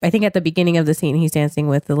 like, I think at the beginning of the scene, he's dancing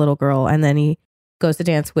with the little girl, and then he goes to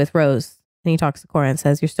dance with Rose, and he talks to Cora and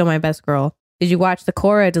says, "You're still my best girl." Did you watch the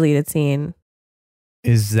Cora deleted scene?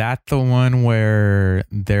 Is that the one where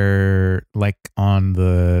they're like on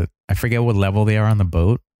the, I forget what level they are on the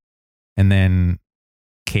boat, and then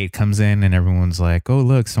Kate comes in and everyone's like, "Oh,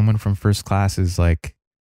 look, someone from first class is like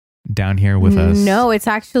down here with us." No, it's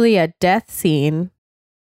actually a death scene.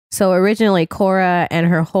 So originally Cora and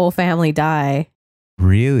her whole family die.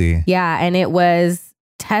 Really? Yeah, and it was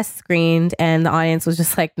test screened and the audience was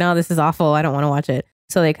just like, "No, this is awful. I don't want to watch it."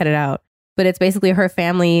 So they cut it out. But it's basically her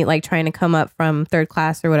family like trying to come up from third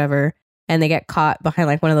class or whatever, and they get caught behind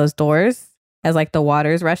like one of those doors as like the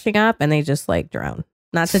water's rushing up, and they just like drown.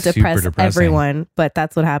 Not to Super depress depressing. everyone, but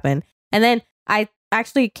that's what happened. And then I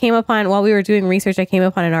actually came upon, while we were doing research, I came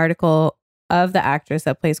upon an article of the actress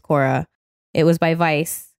that plays Cora. It was by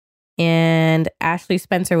Vice, and Ashley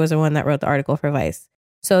Spencer was the one that wrote the article for Vice.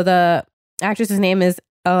 So the actress's name is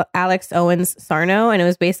Alex Owens Sarno, and it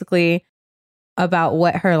was basically about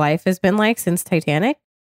what her life has been like since Titanic.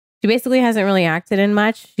 She basically hasn't really acted in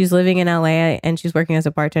much. She's living in LA and she's working as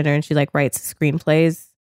a bartender, and she like writes screenplays,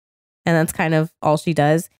 and that's kind of all she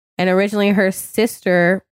does. And originally her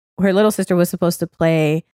little sister was supposed to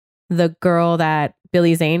play the girl that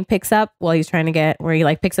Billy Zane picks up while he's trying to get, where he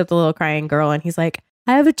like picks up the little crying girl and he's like,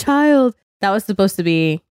 "I have a child." That was supposed to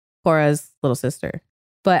be Cora's little sister.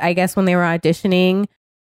 But I guess when they were auditioning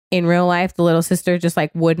in real life, the little sister just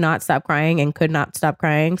like would not stop crying and could not stop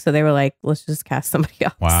crying. So they were like, "Let's just cast somebody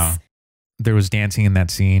else." Wow. There was dancing in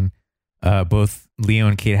that scene. Both Leo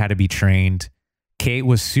and Kate had to be trained. Kate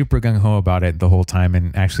was super gung-ho about it the whole time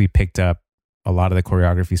and actually picked up a lot of the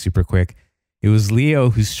choreography super quick. It was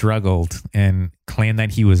Leo who struggled and claimed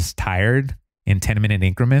that he was tired in 10-minute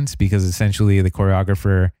increments, because essentially the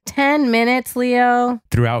choreographer 10 minutes, Leo.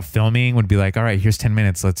 throughout filming would be like, "All right, here's 10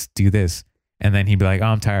 minutes. Let's do this." And then he'd be like, "Oh,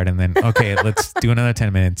 I'm tired." And then, "Okay, let's do another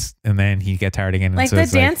 10 minutes." And then he'd get tired again. And Like so the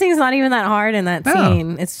it's dancing's not even that hard in that No.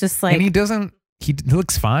 scene. It's just like, and he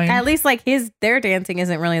looks fine. at least like their dancing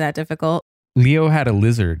isn't really that difficult. Leo had a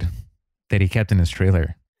lizard that he kept in his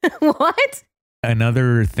trailer. What?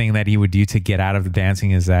 Another thing that he would do to get out of the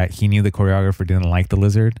dancing is that he knew the choreographer didn't like the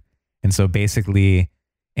lizard. And so basically,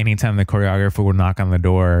 anytime the choreographer would knock on the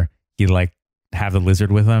door, he'd like have the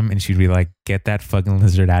lizard with him, and she'd be like, "Get that fucking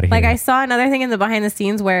lizard out of here." Like I saw another thing in the behind the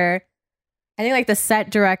scenes where I think like the set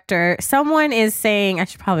director, someone is saying, I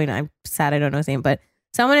should probably not, I'm sad I don't know his name, but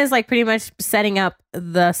someone is like pretty much setting up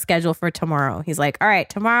the schedule for tomorrow. He's like, "All right,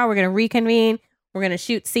 tomorrow we're going to reconvene. We're going to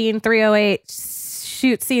shoot scene 308,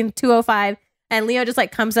 shoot scene 205. And Leo just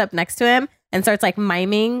like comes up next to him and starts like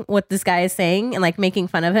miming what this guy is saying and like making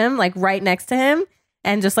fun of him, like right next to him.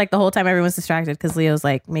 And just like the whole time everyone's distracted because Leo's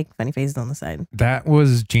like making funny faces on the side. That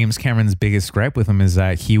was James Cameron's biggest gripe with him, is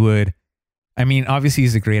that he would, I mean, obviously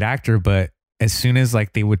he's a great actor, but as soon as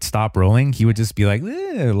like they would stop rolling, he would just be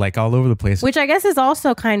like all over the place. Which I guess is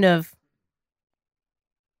also kind of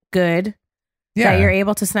good. Yeah. That you're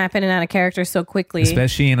able to snap in and out of character so quickly.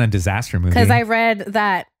 Especially in a disaster movie. Because I read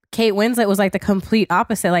that Kate Winslet was like the complete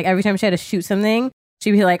opposite. Like every time she had to shoot something,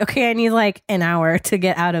 she'd be like, "Okay, I need like an hour to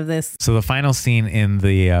get out of this." So the final scene in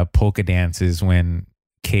the polka dance is when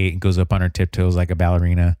Kate goes up on her tiptoes like a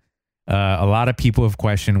ballerina. A lot of people have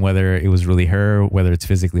questioned whether it was really her, whether it's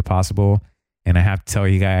physically possible. And I have to tell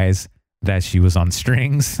you guys that she was on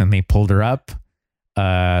strings and they pulled her up.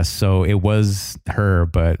 So it was her,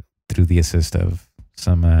 but through the assist of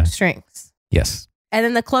some... strings. Yes. And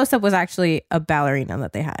then the close-up was actually a ballerina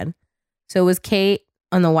that they had. So it was Kate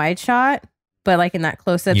on the wide shot, but like in that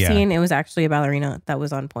close-up scene, it was actually a ballerina that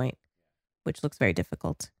was on point, which looks very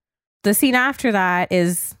difficult. The scene after that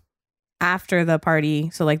is after the party,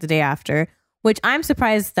 so like the day after, which I'm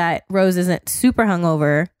surprised that Rose isn't super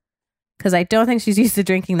hungover, because I don't think she's used to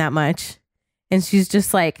drinking that much. And she's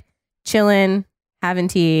just like chilling, having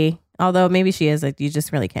tea. Although maybe she is, like, you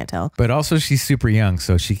just really can't tell. But also she's super young,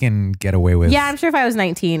 so she can get away with... Yeah, I'm sure if I was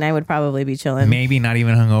 19, I would probably be chilling. Maybe not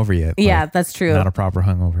even hungover yet. Yeah, Like, that's true. Not a proper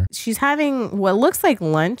hungover. She's having what looks like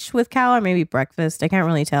lunch with Cal, or maybe breakfast. I can't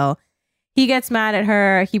really tell. He gets mad at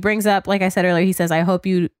her. He brings up, like I said earlier, he says, I'd hoped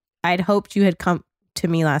you had come to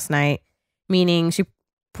me last night. Meaning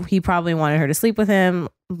he probably wanted her to sleep with him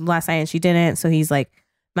last night and she didn't. So he's like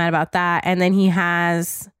mad about that. And then he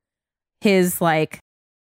has his like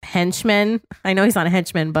henchman. I know he's not a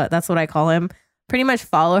henchman, but that's what I call him. Pretty much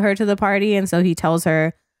follow her to the party. And so he tells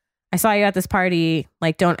her, "I saw you at this party.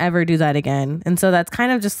 Like, don't ever do that again." And so that's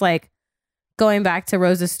kind of just like going back to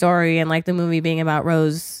Rose's story and like the movie being about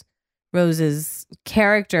Rose's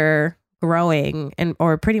character growing and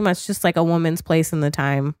or pretty much just like a woman's place in the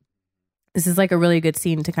time. This is like a really good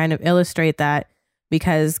scene to kind of illustrate that,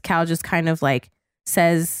 because Cal just kind of like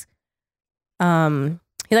says,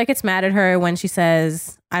 he like gets mad at her when she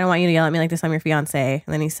says, I don't want you to yell at me like this, I'm your fiance.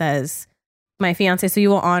 And then he says, my fiance, so you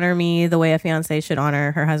will honor me the way a fiance should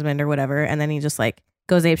honor her husband or whatever. And then he just like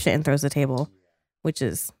goes apeshit and throws the table, which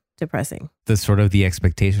is depressing. The sort of the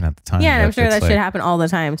expectation at the time. Yeah, and I'm sure that should happen all the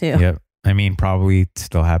time too. Yep. I mean, probably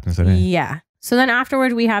still happens today. Yeah. So then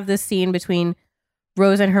afterward, we have this scene between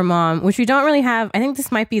Rose and her mom, which we don't really have. I think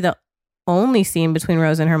this might be the only scene between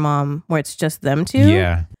Rose and her mom where it's just them two.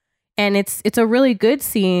 Yeah. And it's a really good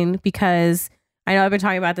scene because I know I've been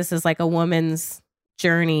talking about this as like a woman's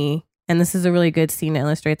journey. And this is a really good scene to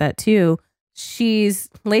illustrate that too. She's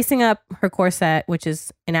lacing up her corset, which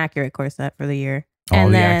is an accurate corset for the year. All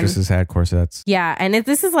the actresses had corsets. Yeah. And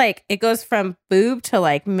this is like, it goes from boob to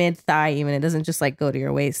like mid thigh even. It doesn't just like go to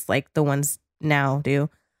your waist like the ones now do.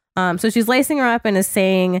 So she's lacing her up and is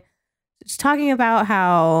saying, she's talking about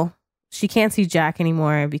how she can't see Jack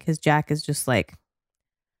anymore because Jack is just like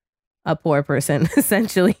a poor person,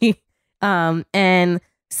 essentially. And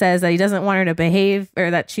says that he doesn't want her to behave,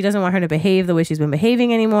 or that she doesn't want her to behave the way she's been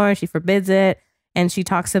behaving anymore. She forbids it. And she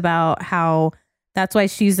talks about how that's why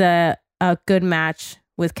she's a good match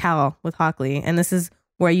with Cal, with Hockley. And this is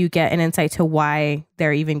where you get an insight to why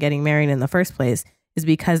they're even getting married in the first place, is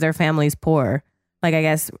because their family's poor. Like, I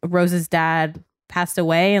guess Rose's dad passed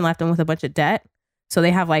away and left them with a bunch of debt. So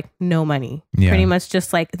they have like no money. Yeah. Pretty much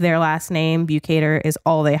just like their last name, Bukater, is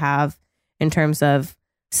all they have in terms of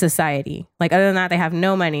society. Like, other than that, they have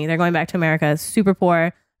no money. They're going back to America super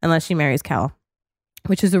poor unless she marries Cal,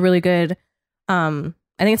 which is a really good, I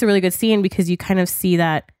think it's a really good scene because you kind of see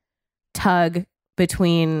that tug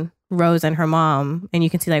between Rose and her mom, and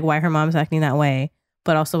you can see like why her mom's acting that way,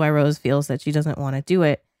 but also why Rose feels that she doesn't want to do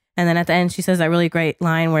it. And then at the end, she says that really great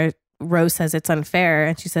line where Rose says it's unfair.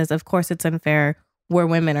 And she says, of course it's unfair. We're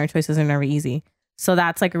women. Our choices are never easy. So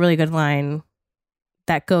that's like a really good line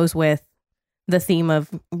that goes with the theme of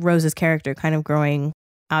Rose's character kind of growing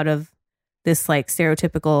out of this like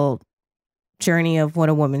stereotypical journey of what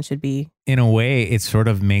a woman should be. In a way, it sort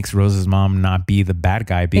of makes Rose's mom not be the bad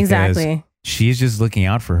guy because Exactly. she's just looking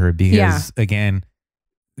out for her because, again,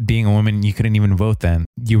 being a woman, you couldn't even vote then.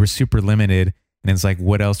 You were super limited. And it's like,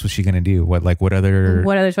 what else was she going to do? What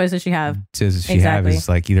other choice does she have? Does she have is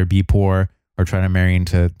like either be poor or try to marry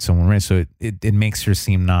into someone rich. So it makes her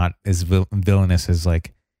seem not as villainous as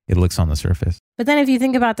like it looks on the surface. But then if you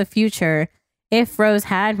think about the future, if Rose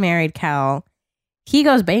had married Cal, he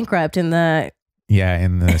goes bankrupt in the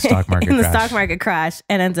stock market in the crash. stock market crash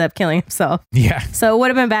and ends up killing himself. Yeah. So it would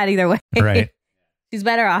have been bad either way. Right. She's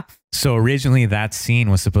better off. So originally that scene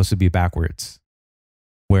was supposed to be backwards,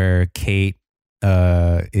 where Kate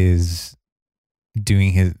is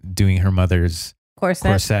doing her mother's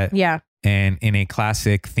corset. Yeah. And in a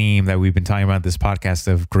classic theme that we've been talking about this podcast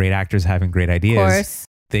of great actors having great ideas,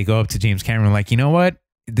 they go up to James Cameron like, you know what?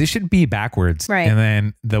 This should be backwards. Right. And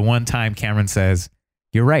then the one time Cameron says,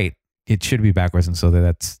 you're right. It should be backwards. And so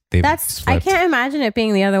that's I can't imagine it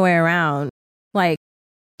being the other way around. Like,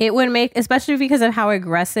 it would make, especially because of how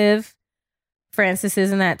aggressive Frances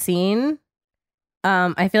is in that scene.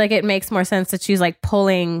 I feel like it makes more sense that she's like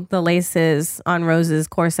pulling the laces on Rose's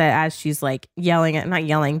corset as she's like not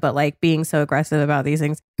yelling, but like being so aggressive about these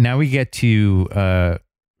things. Now we get to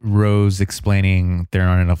Rose explaining there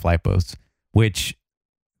aren't enough lifeboats, which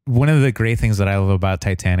one of the great things that I love about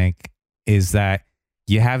Titanic is that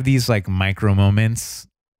you have these like micro moments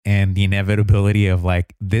and the inevitability of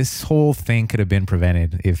like this whole thing could have been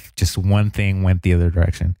prevented if just one thing went the other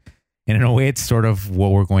direction. And in a way, it's sort of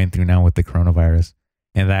what we're going through now with the coronavirus,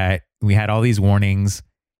 and that we had all these warnings,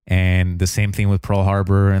 and the same thing with Pearl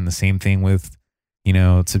Harbor, and the same thing with,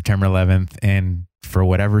 September 11th. And for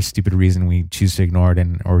whatever stupid reason, we choose to ignore it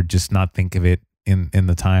or just not think of it in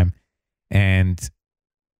the time. And,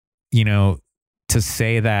 to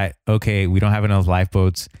say that, okay, we don't have enough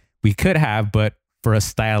lifeboats, we could have, but for a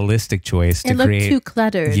stylistic choice to create, too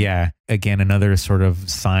cluttered. Yeah. Again, another sort of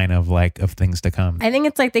sign of things to come. I think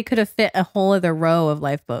it's like they could have fit a whole other row of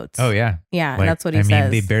lifeboats. Oh yeah. Yeah. Like, that's what he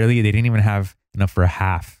says. they didn't even have enough for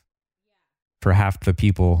half the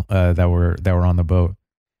people that were on the boat.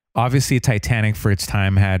 Obviously Titanic for its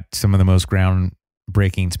time had some of the most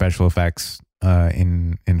groundbreaking special effects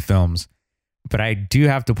in films. But I do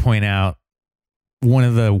have to point out one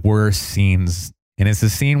of the worst scenes, and it's the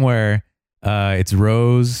scene where it's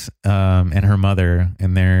Rose and her mother,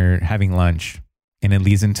 and they're having lunch, and it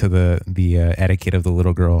leads into the etiquette of the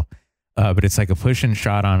little girl. But it's like a push and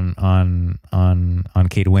shot on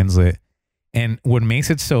Kate Winslet, And what makes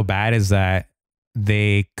it so bad is that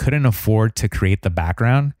they couldn't afford to create the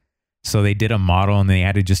background. So they did a model and they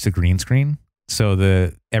added just a green screen.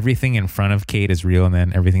 So everything in front of Kate is real and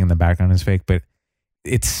then everything in the background is fake. But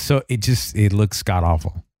it looks god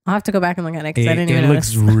awful. I'll have to go back and look at it because I didn't even It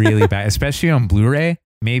looks notice. really bad, especially on Blu-ray.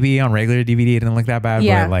 Maybe on regular DVD it didn't look that bad,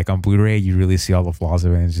 Yeah. but like on Blu-ray you really see all the flaws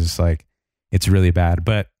of it. It's just like, it's really bad.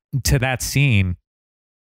 But to that scene,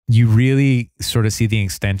 you really sort of see the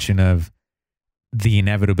extension of the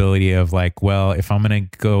inevitability of like, well, if I'm going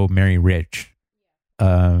to go marry rich,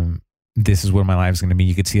 this is what my life's going to be.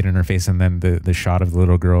 You could see it in her face. And then the shot of the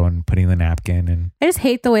little girl and putting the napkin and I just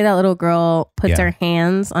hate the way that little girl puts Yeah. her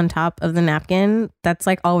hands on top of the napkin. That's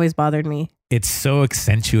like always bothered me. it's so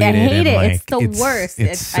accentuated. I hate and it. like, It's the worst.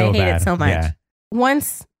 It's so I hate bad. it so much. Yeah.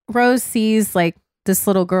 Once Rose sees like this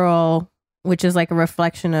little girl, which is like a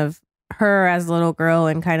reflection of her as a little girl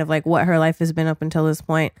and kind of like what her life has been up until this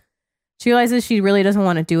point, she realizes she really doesn't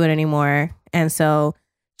want to do it anymore. And so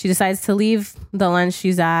she decides to leave the lunch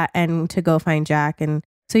she's at and to go find Jack. And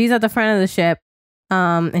so he's at the front of the ship,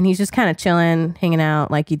 and he's just kind of chilling, hanging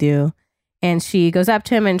out like you do. And she goes up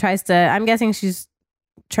to him and tries to, I'm guessing she's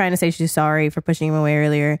trying to say she's sorry for pushing him away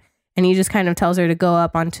earlier. And he just kind of tells her to go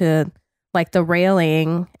up onto like the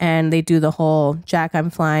railing, and they do the whole Jack, I'm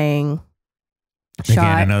flying shot.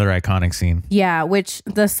 Again, another iconic scene. Yeah, which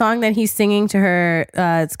the song that he's singing to her,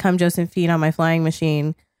 it's Come Josephine on My Flying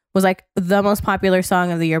Machine, was like the most popular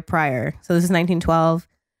song of the year prior. So this is 1912.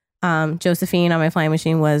 Josephine on My Flying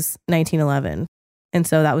Machine was 1911. And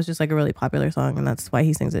so that was just like a really popular song, and that's why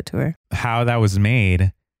he sings it to her. How that was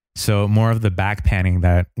made. So more of the back panning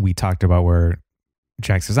that we talked about where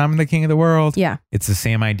Jack says, I'm the king of the world. Yeah. It's the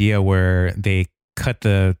same idea where they cut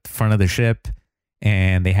the front of the ship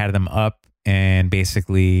and they had them up and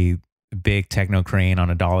basically big techno crane on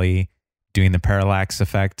a dolly doing the parallax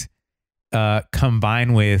effect,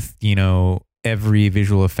 combined with, every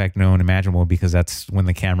visual effect known imaginable, because that's when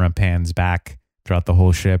the camera pans back throughout the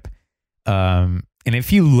whole ship. And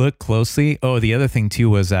if you look closely, the other thing too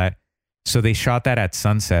was that, so they shot that at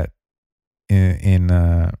sunset in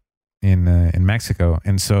Mexico.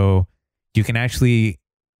 And so you can actually,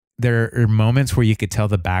 there are moments where you could tell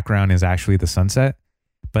the background is actually the sunset,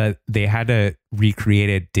 but they had to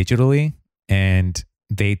recreate it digitally, and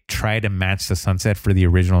they try to match the sunset for the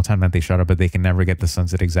original time that they shot it, but they can never get the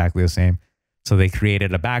sunset exactly the same. So they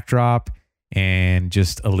created a backdrop and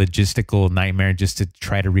just a logistical nightmare just to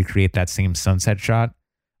try to recreate that same sunset shot.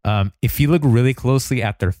 If you look really closely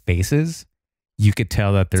at their faces, you could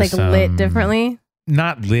tell that there's It's like lit differently.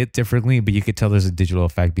 Not lit differently, but you could tell there's a digital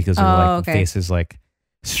effect because they're okay. faces like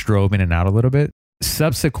strobe in and out a little bit.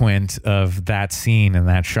 Subsequent of that scene and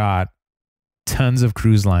that shot, tons of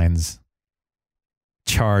cruise lines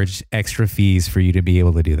charge extra fees for you to be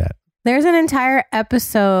able to do that. There's an entire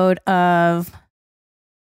episode of,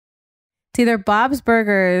 it's either Bob's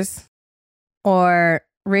Burgers or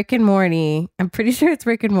Rick and Morty. I'm pretty sure it's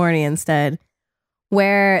Rick and Morty instead,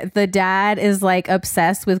 where the dad is like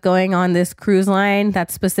obsessed with going on this cruise line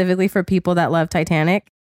that's specifically for people that love Titanic.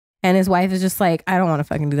 And his wife is just like, I don't want to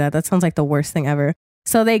fucking do that. That sounds like the worst thing ever.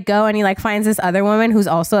 So they go and he like finds this other woman who's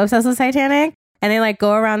also obsessed with Titanic. And they like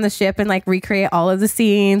go around the ship and like recreate all of the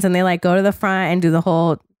scenes. And they like go to the front and do the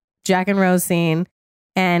whole Jack and Rose scene.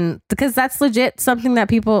 And because that's legit something that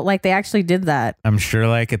people like, they actually did that. I'm sure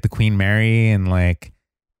like at the Queen Mary and like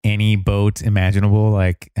any boat imaginable,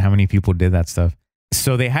 like how many people did that stuff.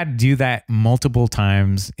 So they had to do that multiple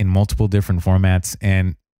times in multiple different formats.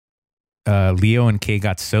 And Leo and Kay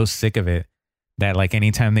got so sick of it that like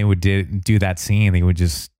anytime they would do that scene, they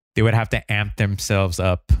would have to amp themselves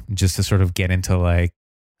up just to sort of get into like,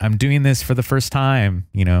 I'm doing this for the first time,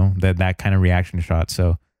 that kind of reaction shot.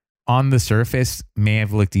 So on the surface may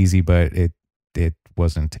have looked easy, but it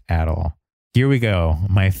wasn't at all. Here we go.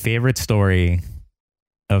 My favorite story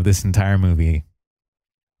of this entire movie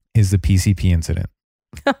is the PCP incident.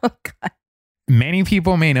 Oh, God. Many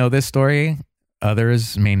people may know this story.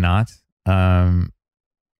 Others may not.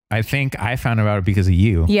 I think I found about it because of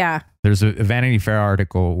you. Yeah. There's a Vanity Fair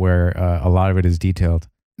article where a lot of it is detailed.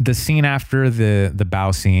 The scene after the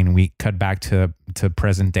bow scene, we cut back to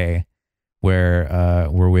present day, where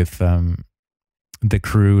we're with the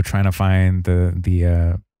crew trying to find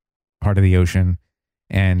the part of the ocean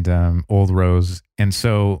and Old Rose. And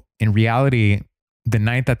so in reality, the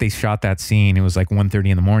night that they shot that scene, it was like 1:30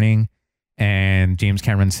 in the morning. And James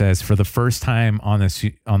Cameron says, for the first time on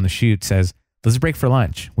the shoot, says, let's break for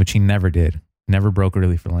lunch, which he never did. Never broke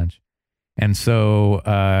early for lunch. And so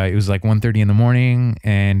it was like 1:30 in the morning,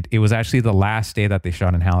 and it was actually the last day that they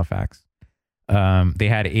shot in Halifax. They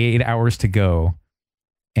had 8 hours to go.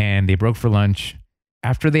 and they broke for lunch.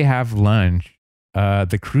 After they have lunch,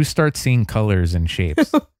 the crew starts seeing colors and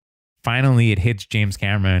shapes. Finally, it hits James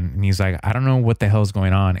Cameron, and he's like, I don't know what the hell's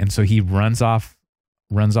going on. And so he runs off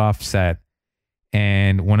set,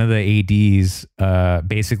 and one of the ADs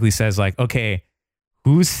basically says like, okay,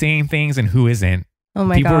 who's saying things and who isn't? Oh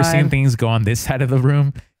my people God. are seeing things go on this side of the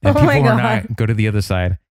room, and Oh my people are God. not go to the other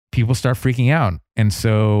side. People start freaking out. And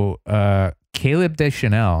so Caleb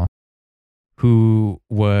Deschanel, who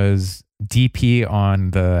was DP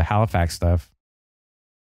on the Halifax stuff,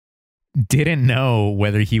 didn't know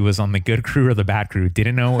whether he was on the good crew or the bad crew,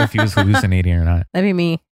 didn't know if he was hallucinating or not. That'd be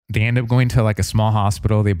me. They end up going to like a small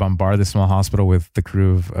hospital. They bombard the small hospital with the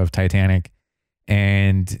crew of Titanic,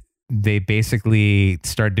 and they basically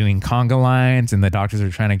start doing conga lines, and the doctors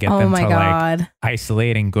are trying to get Oh them my to like God.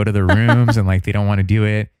 isolate and go to their rooms, and like they don't want to do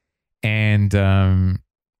it. And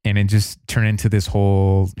it just turned into this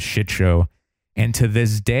whole shit show. And to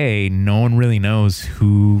this day, no one really knows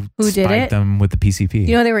who did spiked it? them with the PCP.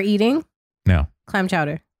 You know what they were eating? No. Clam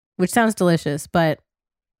chowder, which sounds delicious, but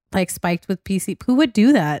like spiked with PCP. Who would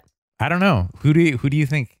do that? I don't know. Who do you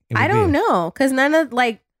think it would I don't be? know, because none of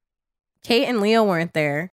like Kate and Leo weren't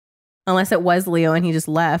there, unless it was Leo and he just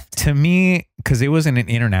left. To me, because it was an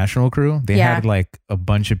international crew, they Yeah. had like a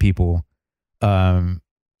bunch of people.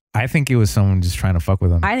 I think it was someone just trying to fuck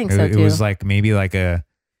with them. I think so, It too. was like maybe like an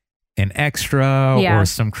extra Yeah. or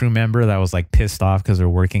some crew member that was like pissed off because they're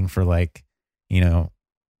working for like,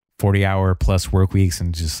 40-hour plus work weeks,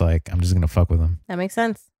 and just like, I'm just gonna fuck with them. That makes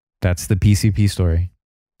sense. That's the PCP story.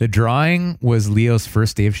 The drawing was Leo's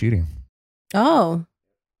first day of shooting. Oh,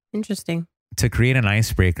 interesting. To create an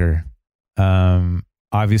icebreaker,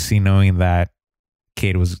 obviously knowing that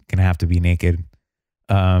Kate was going to have to be naked.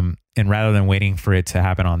 And rather than waiting for it to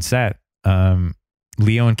happen on set,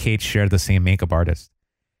 Leo and Kate shared the same makeup artist.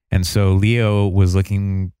 And so Leo was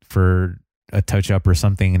looking for a touch up or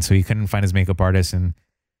something. And so he couldn't find his makeup artist. And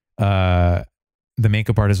the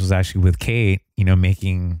makeup artist was actually with Kate,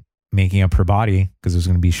 making up her body because it was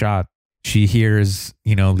going to be shot. She hears,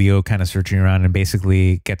 Leo kind of searching around, and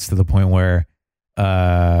basically gets to the point where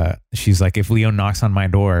she's like, if Leo knocks on my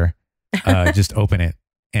door, just open it.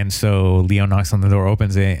 And so Leo knocks on the door,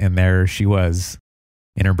 opens it, and there she was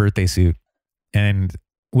in her birthday suit. And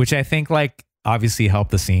which I think like obviously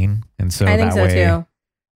helped the scene. And so I think that so way, too.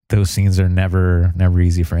 those scenes are never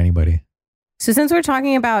easy for anybody. So since we're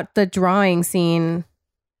talking about the drawing scene,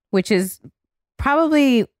 which is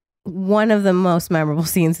probably one of the most memorable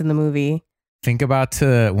scenes in the movie, Think about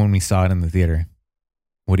when we saw it in the theater.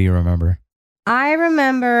 What do you remember? I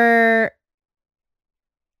remember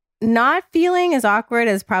not feeling as awkward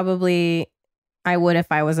as probably I would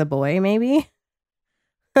if I was a boy, maybe.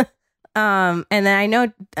 And then I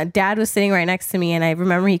know Dad was sitting right next to me, and I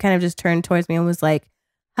remember he kind of just turned towards me and was like,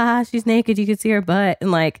 "Ha, she's naked. You could see her butt,"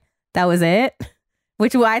 and like that was it,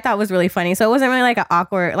 which I thought was really funny. So it wasn't really like an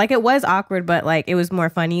awkward, like it was awkward, but like it was more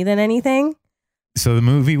funny than anything. So the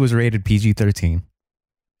movie was rated PG-13,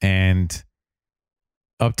 and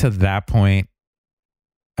up to that point,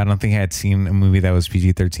 I don't think I had seen a movie that was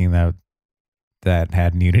PG-13 that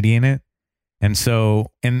had nudity in it. And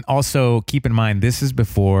so, and also keep in mind, this is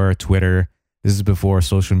before Twitter. This is before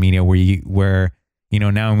social media where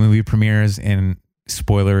now movie premieres and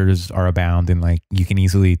spoilers are abound, and like you can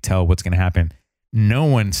easily tell what's going to happen. No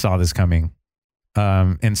one saw this coming.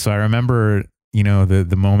 And so I remember,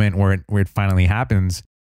 the moment where it finally happens,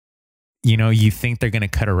 you think they're going to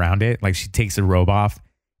cut around it. Like she takes the robe off,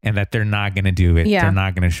 and that they're not going to do it. Yeah. They're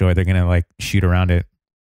not going to show it. They're going to like shoot around it.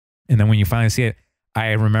 And then when you finally see it,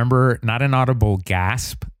 I remember not an audible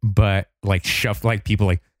gasp, but like people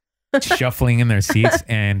like shuffling in their seats.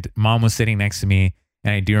 And Mom was sitting next to me,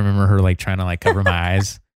 and I do remember her like trying to like cover my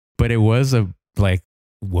eyes. But it was a like,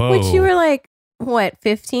 whoa. Which you were like, what,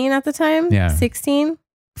 15 at the time? Yeah. 16?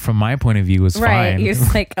 From my point of view, it was Right. fine. You're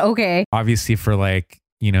just like, okay. Obviously, for like,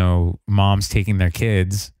 moms taking their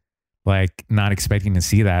kids, like not expecting to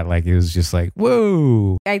see that. Like it was just like,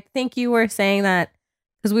 whoa. I think you were saying that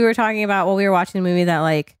because we were talking about while we were watching the movie that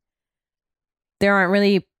like there aren't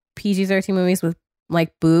really PG-13 movies with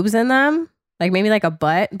like boobs in them. Like maybe like a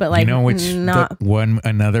butt, but like which not.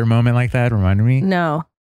 another moment like that reminded me? No,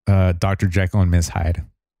 Dr. Jekyll and Miss Hyde.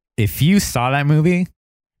 If you saw that movie,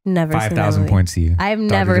 never seen that 5,000 movie. points to you. I've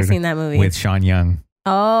Dr. never Jekyll seen that movie. with Sean Young.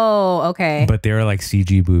 Oh, okay. But they were like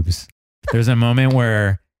CG boobs. There's a moment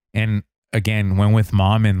where, and again, went with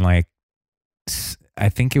Mom, and like, I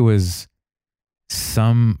think it was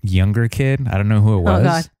some younger kid. I don't know who it was. Oh,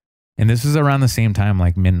 God. And this was around the same time,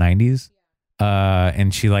 like mid 90s.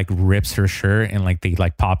 And she like rips her shirt, and like they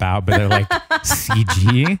like pop out, but they're like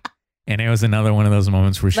CG. And it was another one of those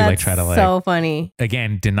moments where she like tried to like, so funny.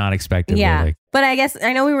 again, did not expect it. Yeah. Like, but I guess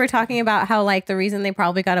I know we were talking about how like the reason they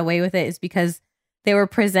probably got away with it is because they were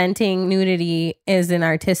presenting nudity as an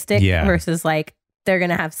artistic versus like they're going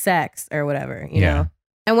to have sex or whatever, you know?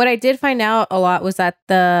 And what I did find out a lot was that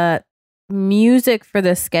the music for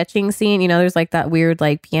the sketching scene, you know, there's like that weird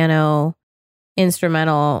like piano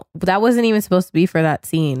instrumental that wasn't even supposed to be for that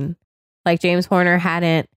scene. Like James Horner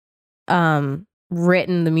hadn't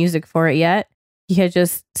written the music for it yet. He had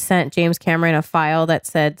just sent James Cameron a file that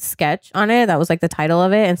said sketch on it. That was like the title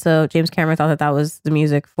of it. And so James Cameron thought that that was the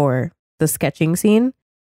music for the sketching scene.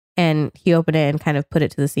 And he opened it and kind of put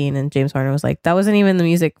it to the scene. And James Horner was like, that wasn't even the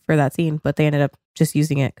music for that scene. But they ended up just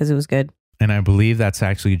using it because it was good. And I believe that's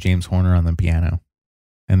actually James Horner on the piano.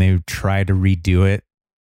 And they tried to redo it.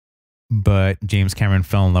 But James Cameron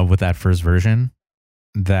fell in love with that first version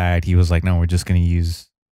that he was like, no, we're just going to use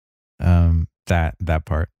that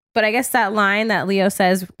part. But I guess that line that Leo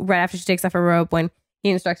says right after she takes off her robe when he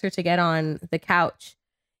instructs her to get on the couch,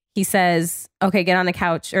 he says, okay, get on the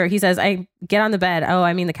couch. Or he says, I get on the bed. Oh,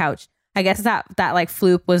 I mean the couch. I guess that like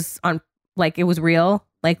floop was on, like it was real.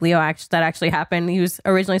 Like Leo, that actually happened. He was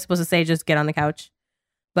originally supposed to say, just get on the couch.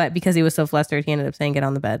 But because he was so flustered, he ended up saying, get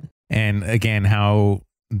on the bed. And again, how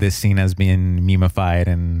this scene has been memified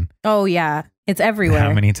and... Oh, yeah. It's everywhere.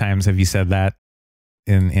 How many times have you said that?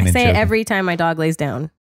 I say it every time my dog lays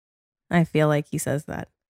down. I feel like he says that.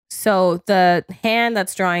 So the hand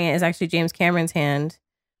that's drawing it is actually James Cameron's hand,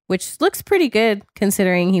 which looks pretty good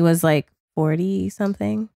considering he was like 40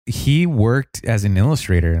 something. He worked as an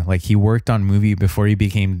illustrator. Like he worked on movie before he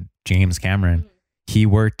became James Cameron. He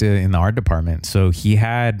worked in the art department. So he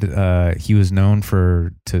was known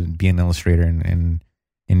to be an illustrator and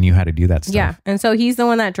knew how to do that stuff. Yeah. And so he's the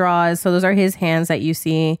one that draws. So those are his hands that you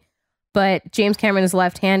see. But James Cameron is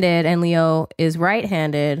left-handed and Leo is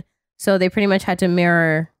right-handed. So they pretty much had to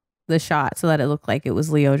mirror the shot so that it looked like it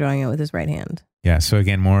was Leo drawing it with his right hand. Yeah. So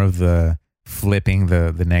again, more of the flipping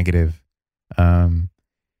the negative.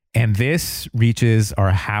 And this reaches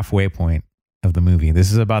our halfway point of the movie.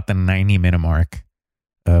 This is about the 90-minute mark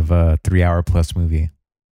of a 3-hour plus movie.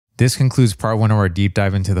 This concludes part 1 of our deep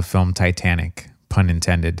dive into the film Titanic, pun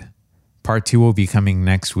intended. Part 2 will be coming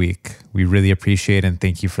next week. We really appreciate and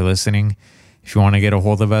thank you for listening. If you want to get a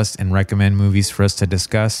hold of us and recommend movies for us to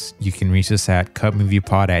discuss, you can reach us at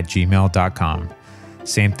cutmoviepod@gmail.com.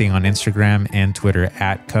 Same thing on Instagram and Twitter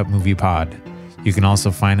 @cutmoviepod. You can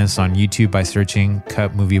also find us on YouTube by searching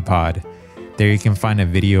Cut Movie Pod. There you can find a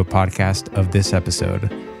video podcast of this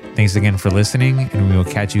episode. Thanks again for listening, and we will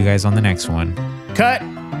catch you guys on the next one. Cut!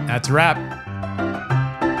 That's a wrap.